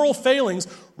serious moral failings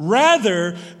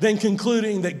rather than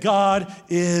concluding that God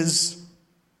is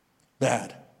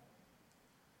bad.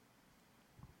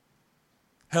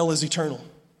 Hell is eternal.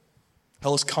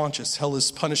 Hell is conscious. Hell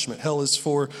is punishment. Hell is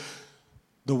for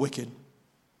the wicked.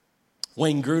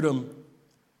 Wayne Grudem,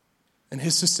 in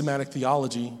his systematic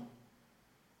theology,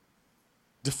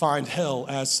 defined hell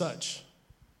as such.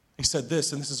 He said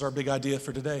this, and this is our big idea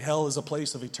for today: hell is a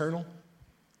place of eternal,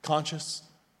 conscious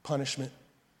punishment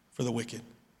for the wicked.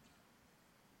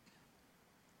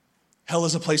 Hell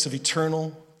is a place of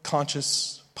eternal,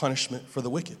 conscious punishment for the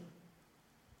wicked.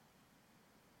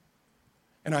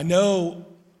 And I know,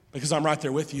 because I'm right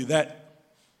there with you, that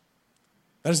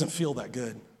doesn't feel that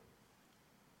good.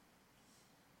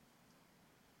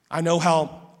 I know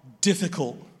how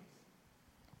difficult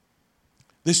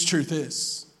this truth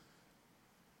is.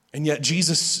 And yet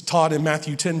Jesus taught in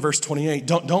Matthew 10, verse 28,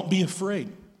 don't be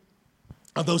afraid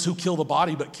of those who kill the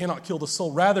body but cannot kill the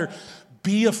soul. Rather,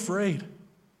 be afraid.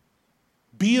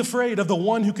 Be afraid of the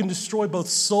one who can destroy both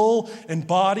soul and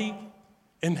body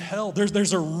in hell.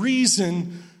 There's a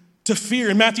reason to fear.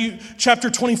 In Matthew chapter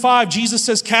 25, Jesus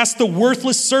says, cast the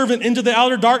worthless servant into the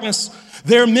outer darkness.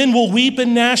 There men will weep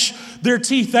and gnash their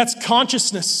teeth. That's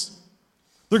consciousness.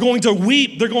 They're going to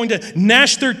weep. They're going to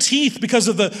gnash their teeth because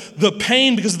of the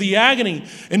pain, because of the agony.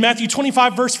 In Matthew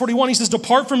 25, verse 41, he says,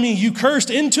 depart from me, you cursed,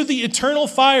 into the eternal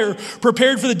fire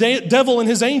prepared for the devil and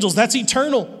his angels. That's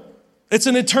eternal. It's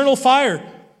an eternal fire.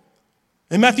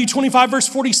 In Matthew 25, verse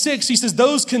 46, he says,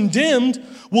 those condemned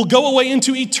will go away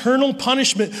into eternal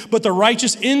punishment, but the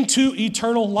righteous into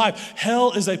eternal life.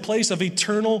 Hell is a place of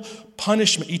eternal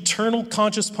punishment, eternal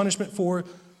conscious punishment for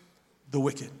the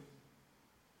wicked.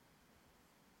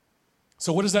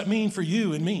 So what does that mean for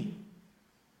you and me?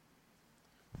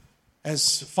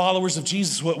 As followers of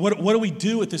Jesus, what do we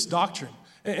do with this doctrine?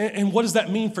 And what does that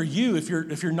mean for you if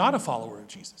you're not a follower of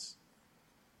Jesus?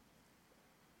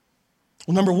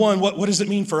 Well, number one, what does it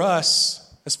mean for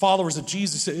us as followers of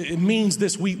Jesus? It means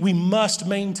this: we must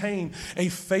maintain a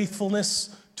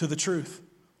faithfulness to the truth.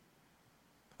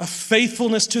 A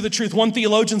faithfulness to the truth. One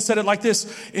theologian said it like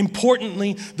this: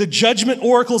 importantly, the judgment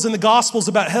oracles in the Gospels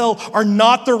about hell are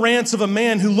not the rants of a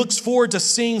man who looks forward to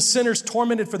seeing sinners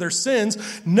tormented for their sins.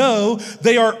 No,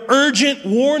 they are urgent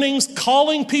warnings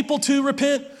calling people to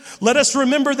repent. Let us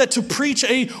remember that to preach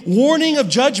a warning of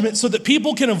judgment so that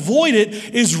people can avoid it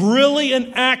is really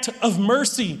an act of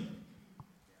mercy.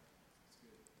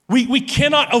 We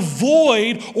cannot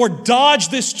avoid or dodge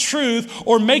this truth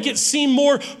or make it seem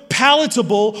more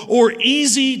palatable or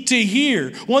easy to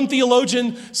hear. One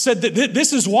theologian said that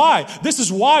this is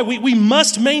why we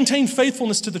must maintain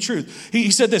faithfulness to the truth. He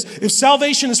said this: if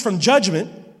salvation is from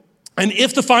judgment, and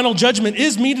if the final judgment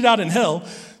is meted out in hell,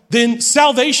 then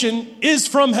salvation is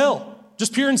from hell.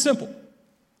 Just pure and simple.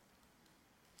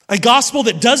 A gospel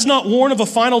that does not warn of a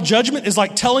final judgment is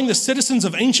like telling the citizens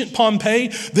of ancient Pompeii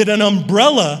that an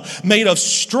umbrella made of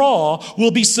straw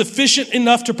will be sufficient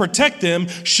enough to protect them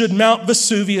should Mount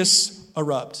Vesuvius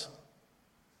erupt.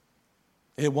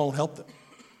 It won't help them.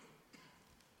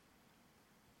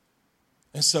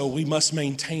 And so we must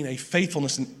maintain a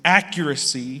faithfulness and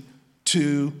accuracy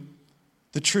to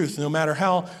the truth, no matter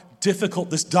how difficult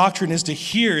this doctrine is to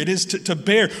hear, it is to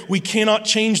bear. We cannot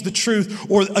change the truth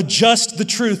or adjust the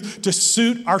truth to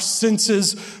suit our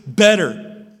senses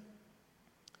better.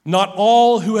 Not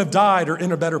all who have died are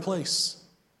in a better place.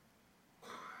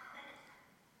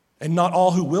 And not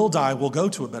all who will die will go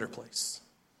to a better place.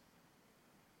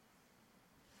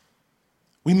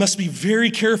 We must be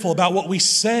very careful about what we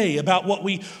say, about what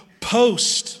we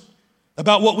post,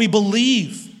 about what we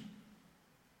believe.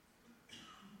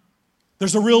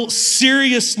 There's a real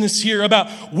seriousness here about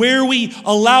where we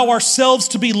allow ourselves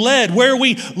to be led, where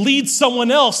we lead someone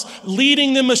else,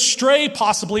 leading them astray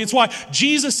possibly. It's why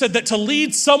Jesus said that to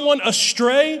lead someone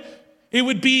astray, it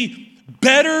would be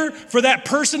better for that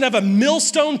person to have a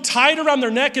millstone tied around their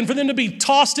neck and for them to be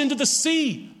tossed into the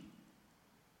sea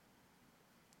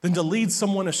than to lead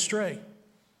someone astray.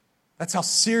 That's how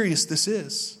serious this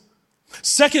is.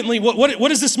 Secondly, what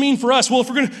does this mean for us? Well, if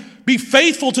we're going to be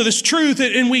faithful to this truth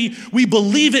and we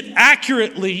believe it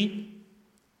accurately,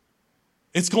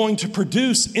 it's going to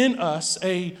produce in us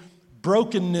a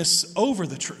brokenness over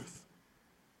the truth.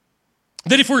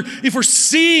 That if we're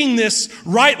seeing this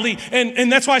rightly,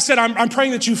 and that's why I said I'm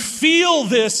praying that you feel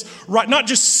this right, not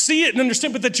just see it and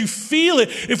understand, but that you feel it.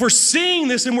 If we're seeing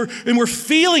this and we're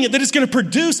feeling it, that it's going to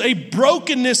produce a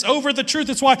brokenness over the truth.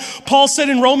 That's why Paul said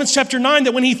in Romans chapter 9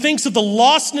 that when he thinks of the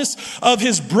lostness of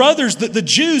his brothers, the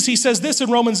Jews, he says this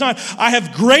in Romans 9: I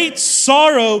have great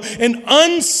sorrow and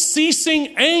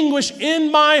unceasing anguish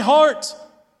in my heart.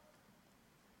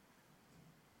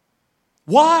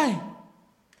 Why?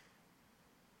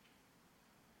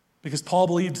 Because Paul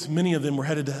believed many of them were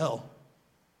headed to hell,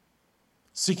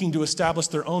 seeking to establish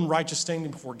their own righteous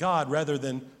standing before God rather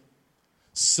than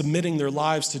submitting their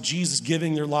lives to Jesus,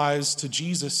 giving their lives to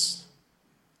Jesus,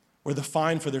 where the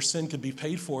fine for their sin could be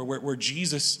paid for, where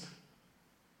Jesus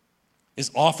is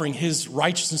offering his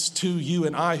righteousness to you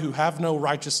and I who have no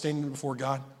righteous standing before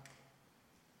God.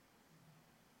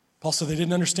 Paul said they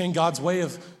didn't understand God's way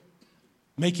of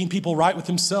making people right with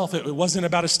himself. It wasn't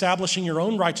about establishing your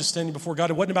own righteous standing before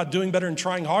God. It wasn't about doing better and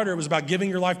trying harder. It was about giving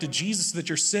your life to Jesus so that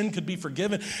your sin could be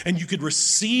forgiven and you could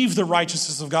receive the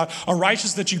righteousness of God, a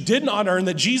righteousness that you did not earn,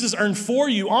 that Jesus earned for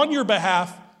you on your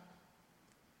behalf.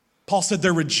 Paul said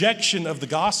their rejection of the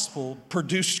gospel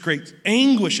produced great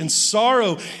anguish and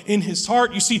sorrow in his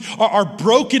heart. You see, our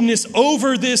brokenness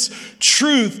over this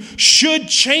truth should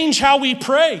change how we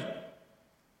pray.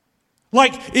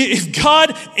 Like, if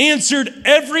God answered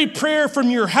every prayer from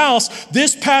your house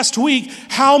this past week,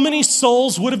 how many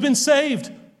souls would have been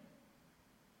saved?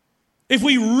 If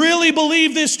we really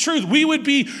believe this truth, we would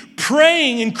be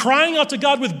praying and crying out to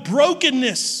God with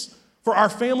brokenness for our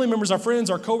family members, our friends,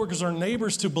 our coworkers, our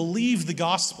neighbors to believe the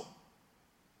gospel.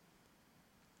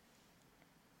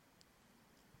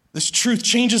 This truth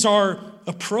changes our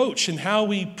approach and how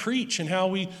we preach and how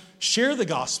we share the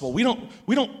gospel. We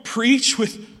don't preach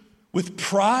with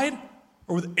pride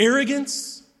or with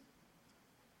arrogance.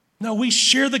 No, we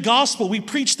share the gospel. We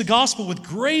preach the gospel with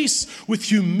grace, with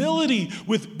humility,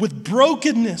 with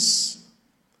brokenness.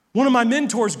 One of my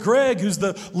mentors, Greg, who's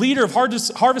the leader of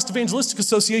Harvest Evangelistic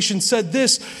Association, said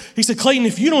this. He said, Clayton,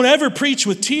 if you don't ever preach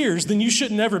with tears, then you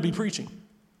shouldn't ever be preaching.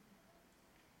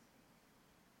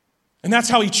 And that's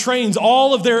how he trains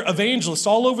all of their evangelists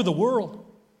all over the world.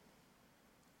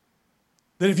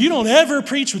 That if you don't ever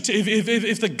preach with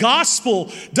if the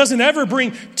gospel doesn't ever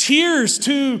bring tears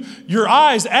to your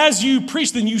eyes as you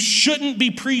preach, then you shouldn't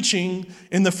be preaching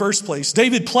in the first place.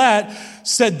 David Platt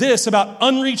said this about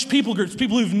unreached people groups,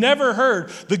 people who've never heard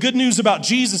the good news about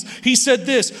Jesus. He said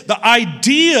this, the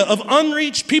idea of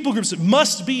unreached people groups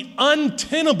must be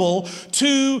untenable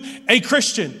to a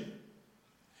Christian.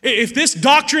 If this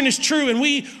doctrine is true and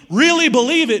we really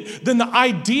believe it, then the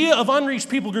idea of unreached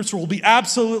people groups will be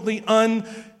absolutely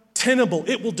untenable.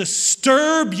 It will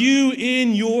disturb you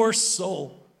in your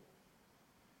soul.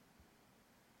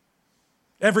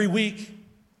 Every week,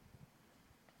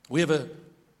 we have a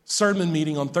sermon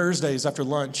meeting on Thursdays after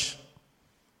lunch.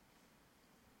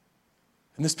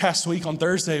 And this past week on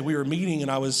Thursday, we were meeting and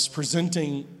I was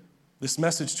presenting this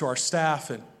message to our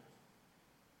staff and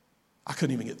I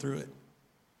couldn't even get through it.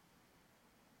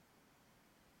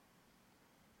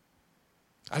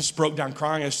 I just broke down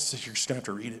crying. I just said, you're just going to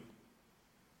have to read it.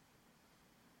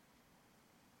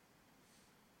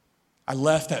 I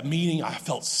left that meeting. I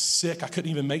felt sick. I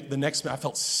couldn't even make the next meeting. I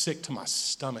felt sick to my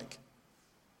stomach.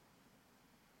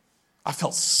 I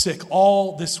felt sick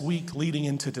all this week leading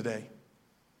into today.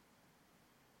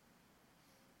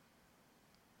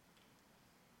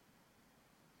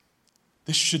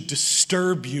 This should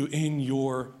disturb you in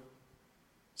your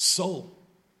soul.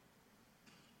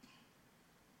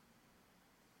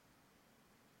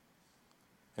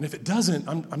 And if it doesn't,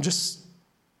 I'm just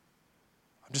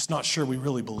not sure we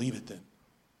really believe it then.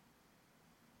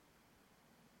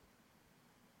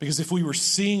 Because if we were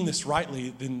seeing this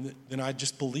rightly, then I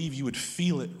just believe you would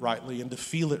feel it rightly, and to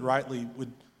feel it rightly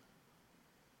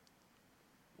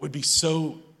would be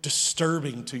so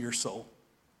disturbing to your soul.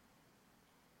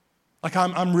 Like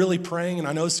I'm really praying, and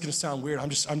I know this is going to sound weird.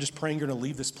 I'm just praying you're going to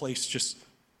leave this place just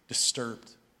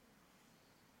disturbed.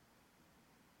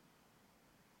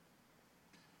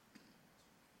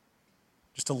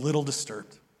 Just a little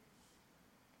disturbed.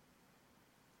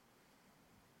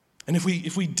 And if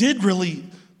we did really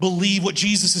believe what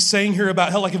Jesus is saying here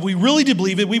about hell, like if we really did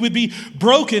believe it, we would be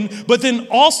broken. But then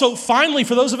also, finally,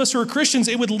 for those of us who are Christians,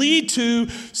 it would lead to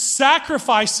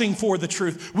sacrificing for the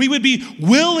truth. We would be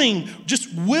willing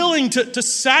to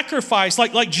sacrifice.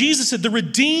 Like Jesus said, the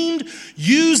redeemed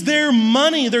use their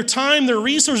money, their time, their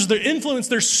resources, their influence,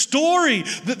 their story,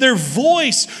 their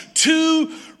voice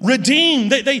to redeem.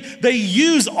 They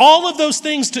use all of those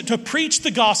things to preach the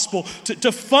gospel,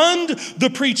 to fund the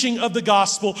preaching of the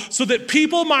gospel so that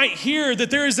people might hear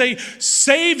that there is a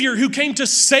Savior who came to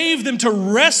save them, to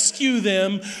rescue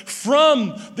them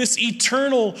from this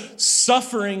eternal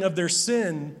suffering of their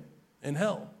sin in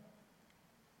hell.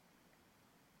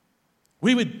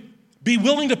 We would be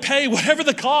willing to pay whatever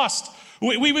the cost.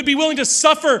 We would be willing to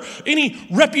suffer any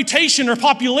reputation or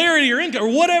popularity or income or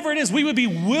whatever it is. We would be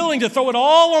willing to throw it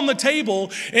all on the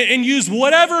table and use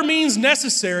whatever means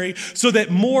necessary so that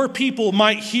more people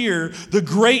might hear the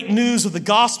great news of the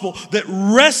gospel that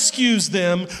rescues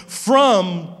them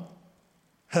from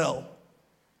hell.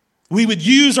 We would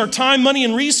use our time, money,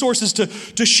 and resources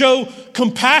to show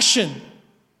compassion,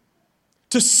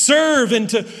 to serve, and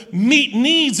to meet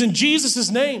needs in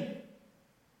Jesus' name.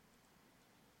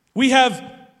 We have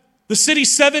the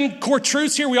City's 7 core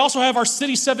truths here. We also have our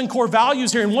City's 7 core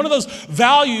values here. And one of those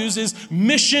values is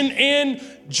mission and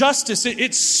justice.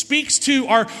 It speaks to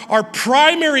our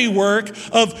primary work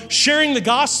of sharing the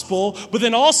gospel, but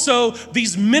then also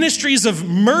these ministries of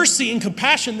mercy and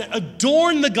compassion that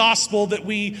adorn the gospel that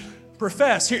we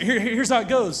profess. Here's how it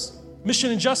goes.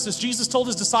 Mission and justice. Jesus told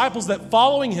his disciples that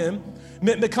following him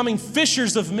meant becoming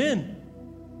fishers of men.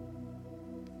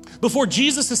 Before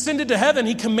Jesus ascended to heaven,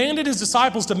 he commanded his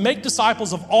disciples to make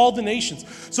disciples of all the nations.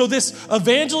 So this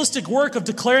evangelistic work of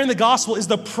declaring the gospel is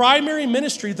the primary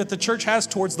ministry that the church has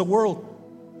towards the world.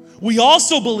 We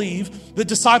also believe that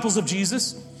disciples of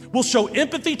Jesus will show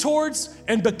empathy towards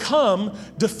and become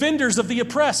defenders of the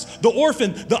oppressed, the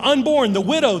orphan, the unborn, the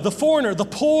widow, the foreigner, the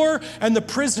poor, and the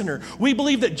prisoner. We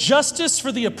believe that justice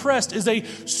for the oppressed is a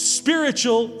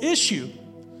spiritual issue.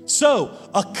 So,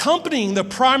 accompanying the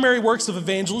primary works of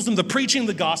evangelism, the preaching of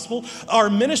the gospel, are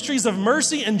ministries of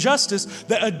mercy and justice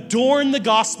that adorn the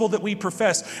gospel that we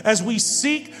profess. As we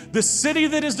seek the city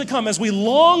that is to come, as we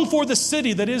long for the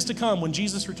city that is to come when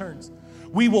Jesus returns,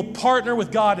 we will partner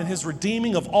with God in his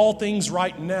redeeming of all things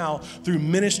right now through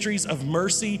ministries of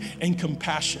mercy and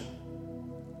compassion.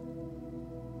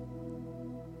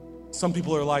 Some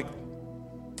people are like,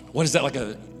 what is that,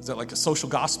 is that like a social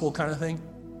gospel kind of thing?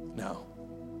 No.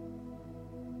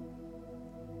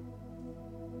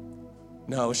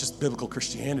 No, it's just biblical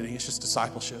Christianity. It's just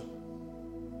discipleship.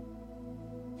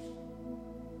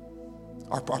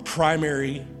 Our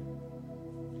primary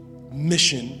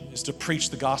mission is to preach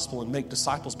the gospel and make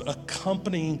disciples, but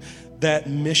accompanying that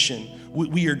mission,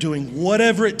 we are doing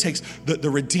whatever it takes. The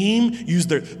redeemed use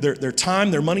their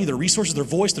time, their money, their resources, their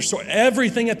voice, their story,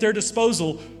 everything at their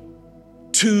disposal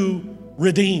to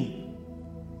redeem,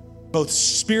 both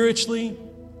spiritually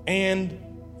and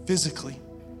physically.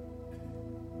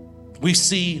 We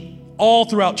see all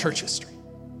throughout church history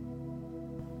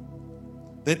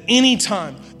that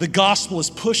anytime the gospel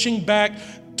is pushing back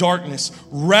darkness,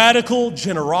 radical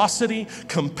generosity,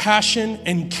 compassion,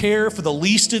 and care for the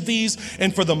least of these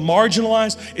and for the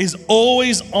marginalized is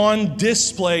always on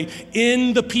display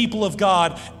in the people of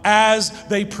God as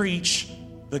they preach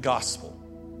the gospel.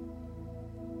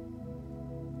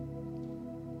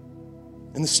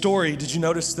 In the story, did you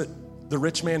notice that the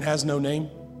rich man has no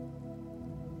name?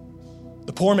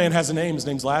 The poor man has a name. His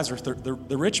name's Lazarus.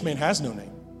 The rich man has no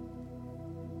name.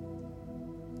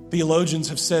 Theologians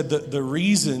have said that the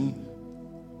reason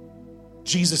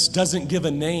Jesus doesn't give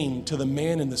a name to the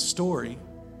man in the story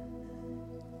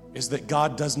is that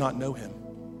God does not know him.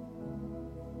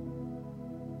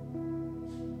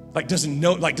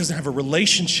 Doesn't have a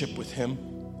relationship with him,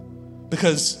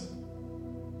 because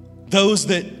those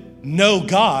that know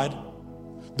God,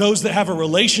 those that have a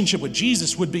relationship with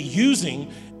Jesus would be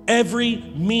using every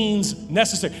means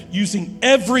necessary, using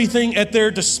everything at their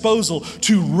disposal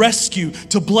to rescue,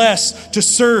 to bless, to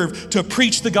serve, to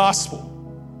preach the gospel.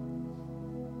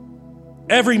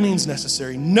 Every means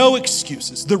necessary, no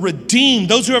excuses. The redeemed,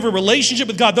 those who have a relationship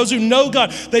with God, those who know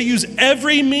God, they use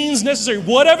every means necessary,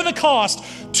 whatever the cost,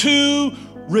 to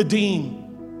redeem.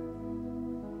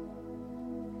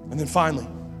 And then finally,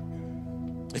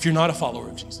 if you're not a follower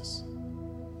of Jesus,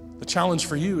 the challenge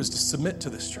for you is to submit to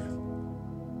this truth.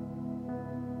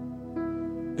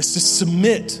 Is to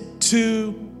submit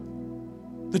to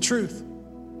the truth.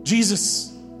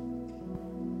 Jesus,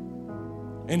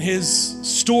 in his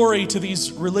story to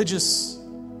these religious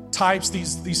types,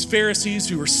 these Pharisees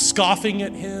who are scoffing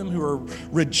at him, who are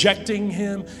rejecting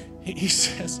him, he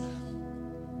says,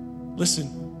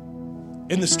 listen,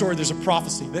 in the story there's a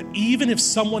prophecy that even if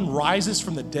someone rises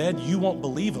from the dead, you won't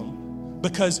believe him,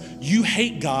 because you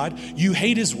hate God, you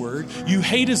hate his word, you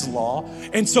hate his law.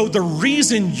 And so the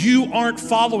reason you aren't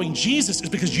following Jesus is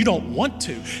because you don't want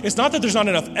to. It's not that there's not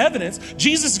enough evidence.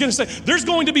 Jesus is going to say, there's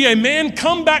going to be a man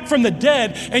come back from the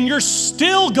dead, and you're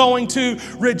still going to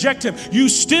reject him. You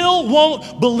still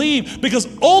won't believe, because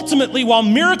ultimately, while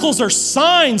miracles are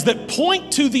signs that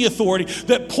point to the authority,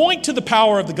 that point to the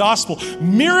power of the gospel,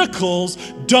 miracles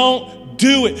don't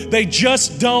do it. They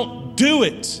just don't do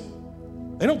it.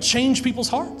 They don't change people's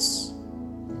hearts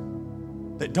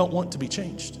that don't want to be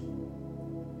changed.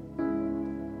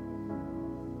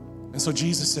 And so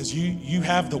Jesus says, you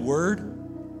have the word.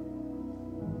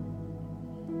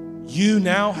 You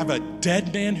now have a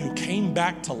dead man who came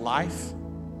back to life.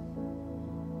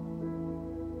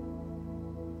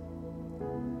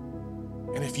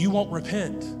 And if you won't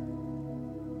repent,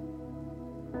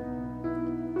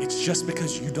 it's just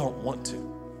because you don't want to.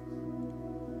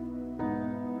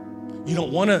 You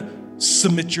don't want to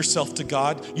submit yourself to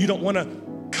God. You don't want to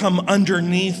come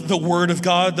underneath the word of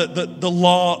God, the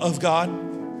law of God.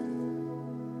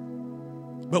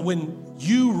 But when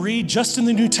you read just in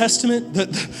the New Testament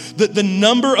the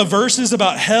number of verses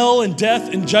about hell and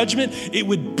death and judgment, it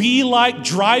would be like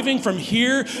driving from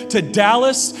here to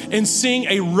Dallas and seeing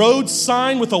a road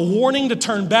sign with a warning to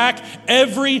turn back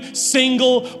every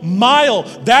single mile.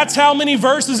 That's how many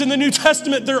verses in the New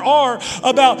Testament there are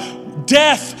about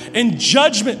death and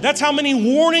judgment. That's how many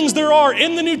warnings there are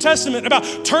in the New Testament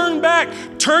about turn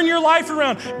back, turn your life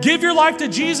around, give your life to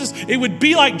Jesus. It would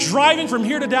be like driving from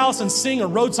here to Dallas and seeing a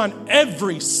road sign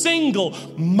every single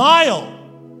mile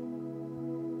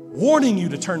warning you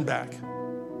to turn back.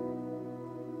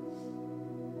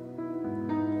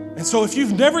 And so if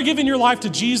you've never given your life to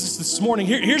Jesus this morning,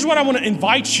 here's what I want to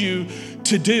invite you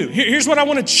to do. Here's what I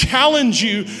want to challenge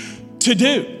you to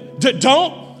do.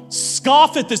 Don't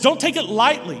scoff at this. Don't take it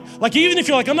lightly. Like, even if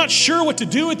you're like, I'm not sure what to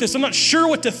do with this. I'm not sure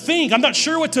what to think. I'm not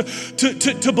sure what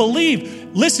to believe.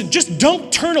 Listen, just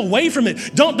don't turn away from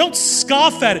it. Don't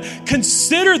scoff at it.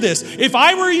 Consider this. If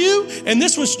I were you and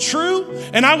this was true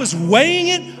and I was weighing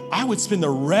it, I would spend the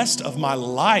rest of my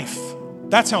life.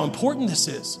 That's how important this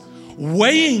is.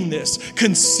 Weighing this,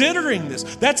 considering this.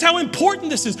 That's how important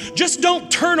this is. Just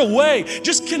don't turn away.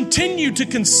 Just continue to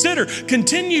consider,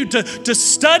 continue to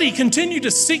study, continue to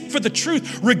seek for the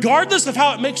truth, regardless of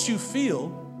how it makes you feel.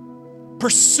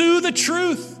 Pursue the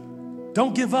truth.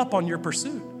 Don't give up on your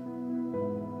pursuit.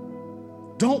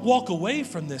 Don't walk away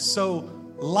from this so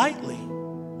lightly.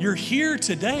 You're here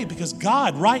today because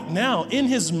God, right now, in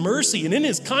His mercy and in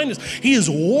His kindness, He is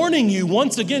warning you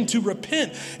once again to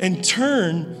repent and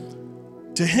turn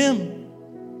to Him.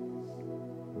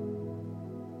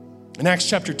 In Acts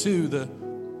chapter 2, the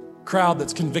crowd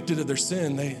that's convicted of their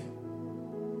sin, they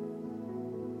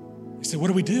said, what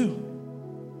do we do?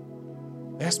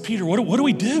 They asked Peter, what do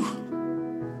we do?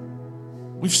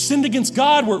 We've sinned against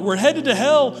God. We're headed to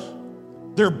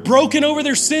hell. They're broken over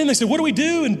their sin. They said, what do we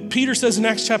do? And Peter says in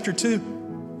Acts chapter 2,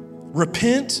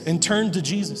 repent and turn to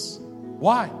Jesus.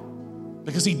 Why?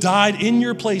 Because He died in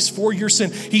your place for your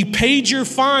sin. He paid your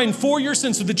fine for your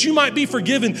sin so that you might be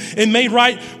forgiven and made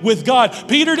right with God.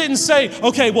 Peter didn't say,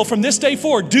 okay, well, from this day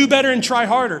forward, do better and try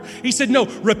harder. He said, no,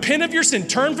 repent of your sin,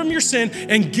 turn from your sin,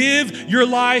 and give your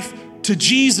life to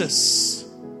Jesus.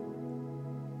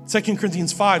 2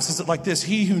 Corinthians 5 says it like this: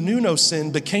 He who knew no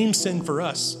sin became sin for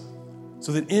us,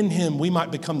 so that in Him we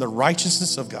might become the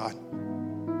righteousness of God.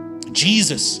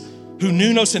 Jesus, who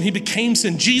knew no sin, He became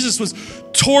sin. Jesus was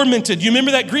tormented. You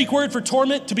remember that Greek word for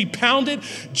torment? To be pounded?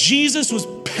 Jesus was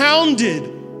pounded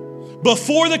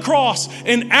before the cross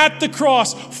and at the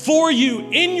cross for you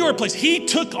in your place. He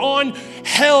took on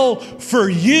hell for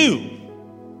you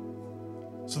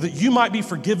so that you might be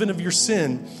forgiven of your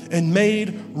sin and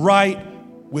made right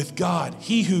with God.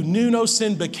 He who knew no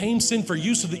sin became sin for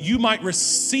you so that you might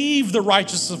receive the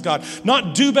righteousness of God.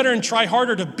 Not do better and try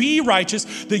harder to be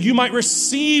righteous, that you might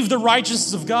receive the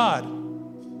righteousness of God.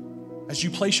 As you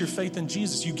place your faith in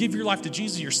Jesus, you give your life to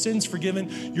Jesus, your sin's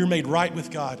forgiven, you're made right with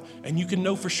God. And you can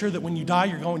know for sure that when you die,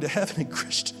 you're going to heaven in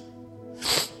Christian.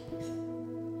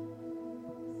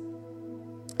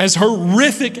 As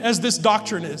horrific as this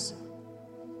doctrine is,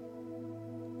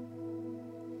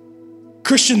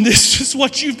 Christian, this is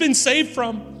what you've been saved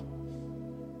from.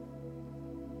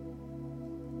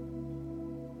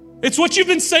 It's what you've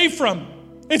been saved from.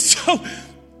 And so,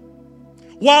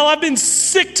 while I've been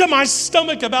sick to my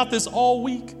stomach about this all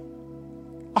week,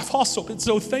 I've also been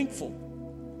so thankful,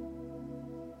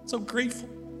 so grateful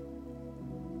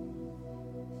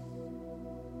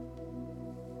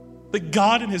that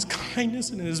God in His kindness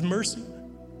and in His mercy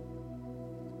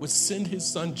would send His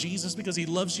Son Jesus because He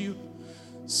loves you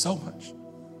so much.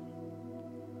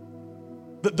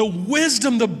 The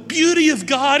wisdom, the beauty of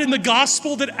God in the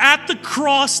gospel, that at the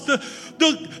cross, the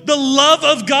love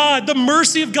of God, the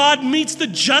mercy of God meets the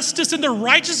justice and the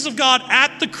righteousness of God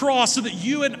at the cross so that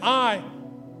you and I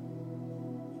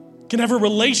can have a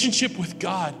relationship with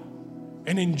God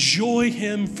and enjoy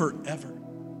Him forever.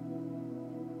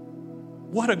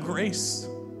 What a grace.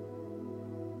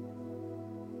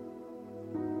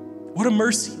 What a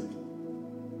mercy.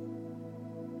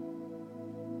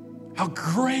 How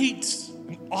great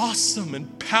and awesome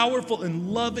and powerful and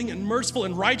loving and merciful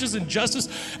and righteous and justice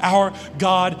our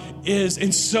God is.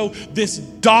 And so this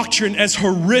doctrine, as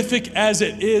horrific as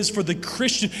it is for the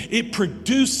Christian, it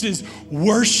produces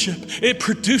worship. It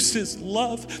produces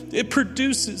love. It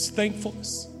produces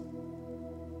thankfulness.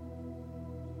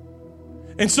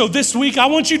 And so this week, I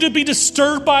want you to be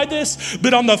disturbed by this,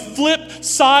 but on the flip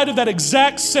side of that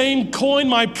exact same coin,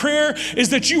 my prayer is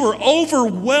that you are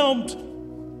overwhelmed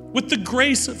with the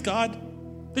grace of God,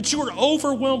 that you are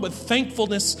overwhelmed with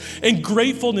thankfulness and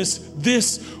gratefulness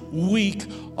this week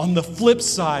on the flip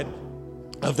side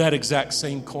of that exact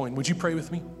same coin. Would you pray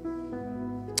with me?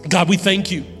 God, we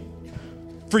thank you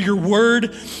for your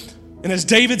word. And as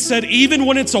David said, even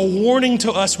when it's a warning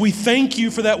to us, we thank you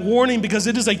for that warning because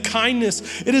it is a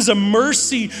kindness, it is a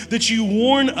mercy that you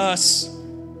warn us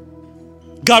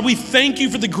God, we thank you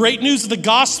for the great news of the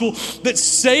gospel that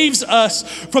saves us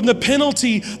from the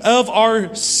penalty of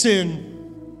our sin.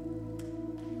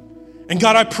 And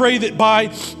God, I pray that by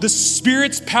the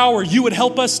Spirit's power, you would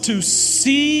help us to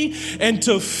see and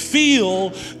to feel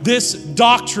this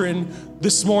doctrine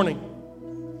this morning.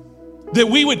 That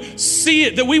we would see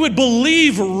it, that we would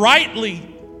believe rightly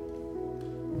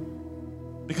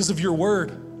because of your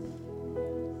word.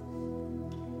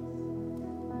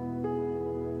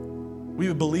 We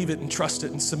would believe it and trust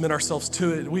it and submit ourselves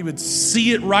to it. We would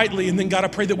see it rightly. And then God, I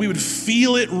pray that we would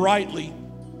feel it rightly.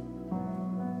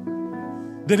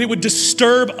 That it would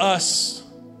disturb us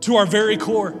to our very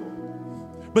core.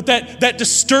 But that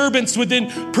disturbance would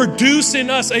then produce in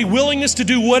us a willingness to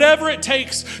do whatever it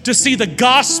takes to see the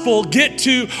gospel get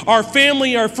to our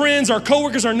family, our friends, our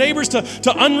coworkers, our neighbors,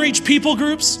 to unreached people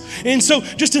groups. And so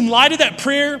just in light of that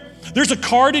prayer, there's a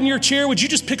card in your chair. Would you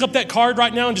just pick up that card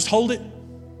right now and just hold it?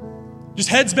 Just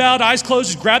heads bowed, eyes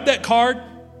closed, just grab that card.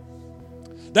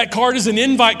 That card is an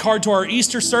invite card to our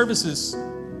Easter services.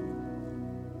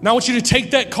 Now I want you to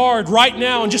take that card right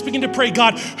now and just begin to pray,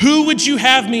 God, who would you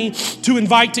have me to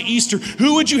invite to Easter?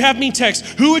 Who would you have me text?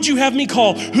 Who would you have me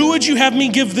call? Who would you have me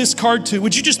give this card to?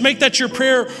 Would you just make that your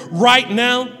prayer right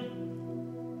now?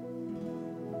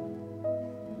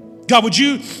 God, would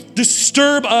you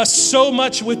disturb us so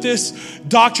much with this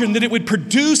doctrine that it would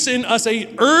produce in us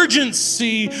an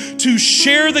urgency to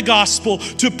share the gospel,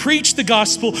 to preach the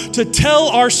gospel, to tell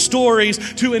our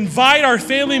stories, to invite our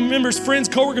family members, friends,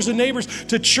 coworkers, and neighbors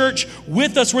to church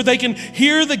with us where they can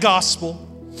hear the gospel.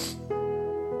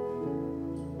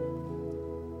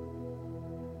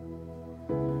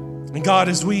 And God,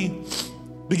 as we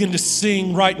begin to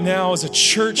sing right now as a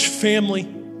church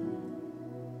family,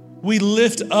 we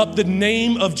lift up the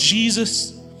name of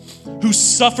Jesus, who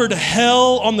suffered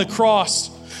hell on the cross,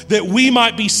 that we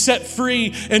might be set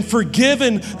free and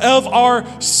forgiven of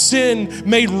our sin,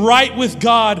 made right with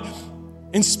God,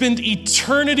 and spend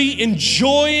eternity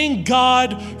enjoying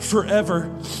God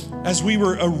forever as we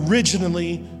were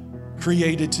originally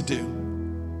created to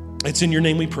do. It's in your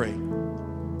name we pray.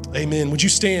 Amen. Would you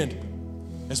stand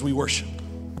as we worship?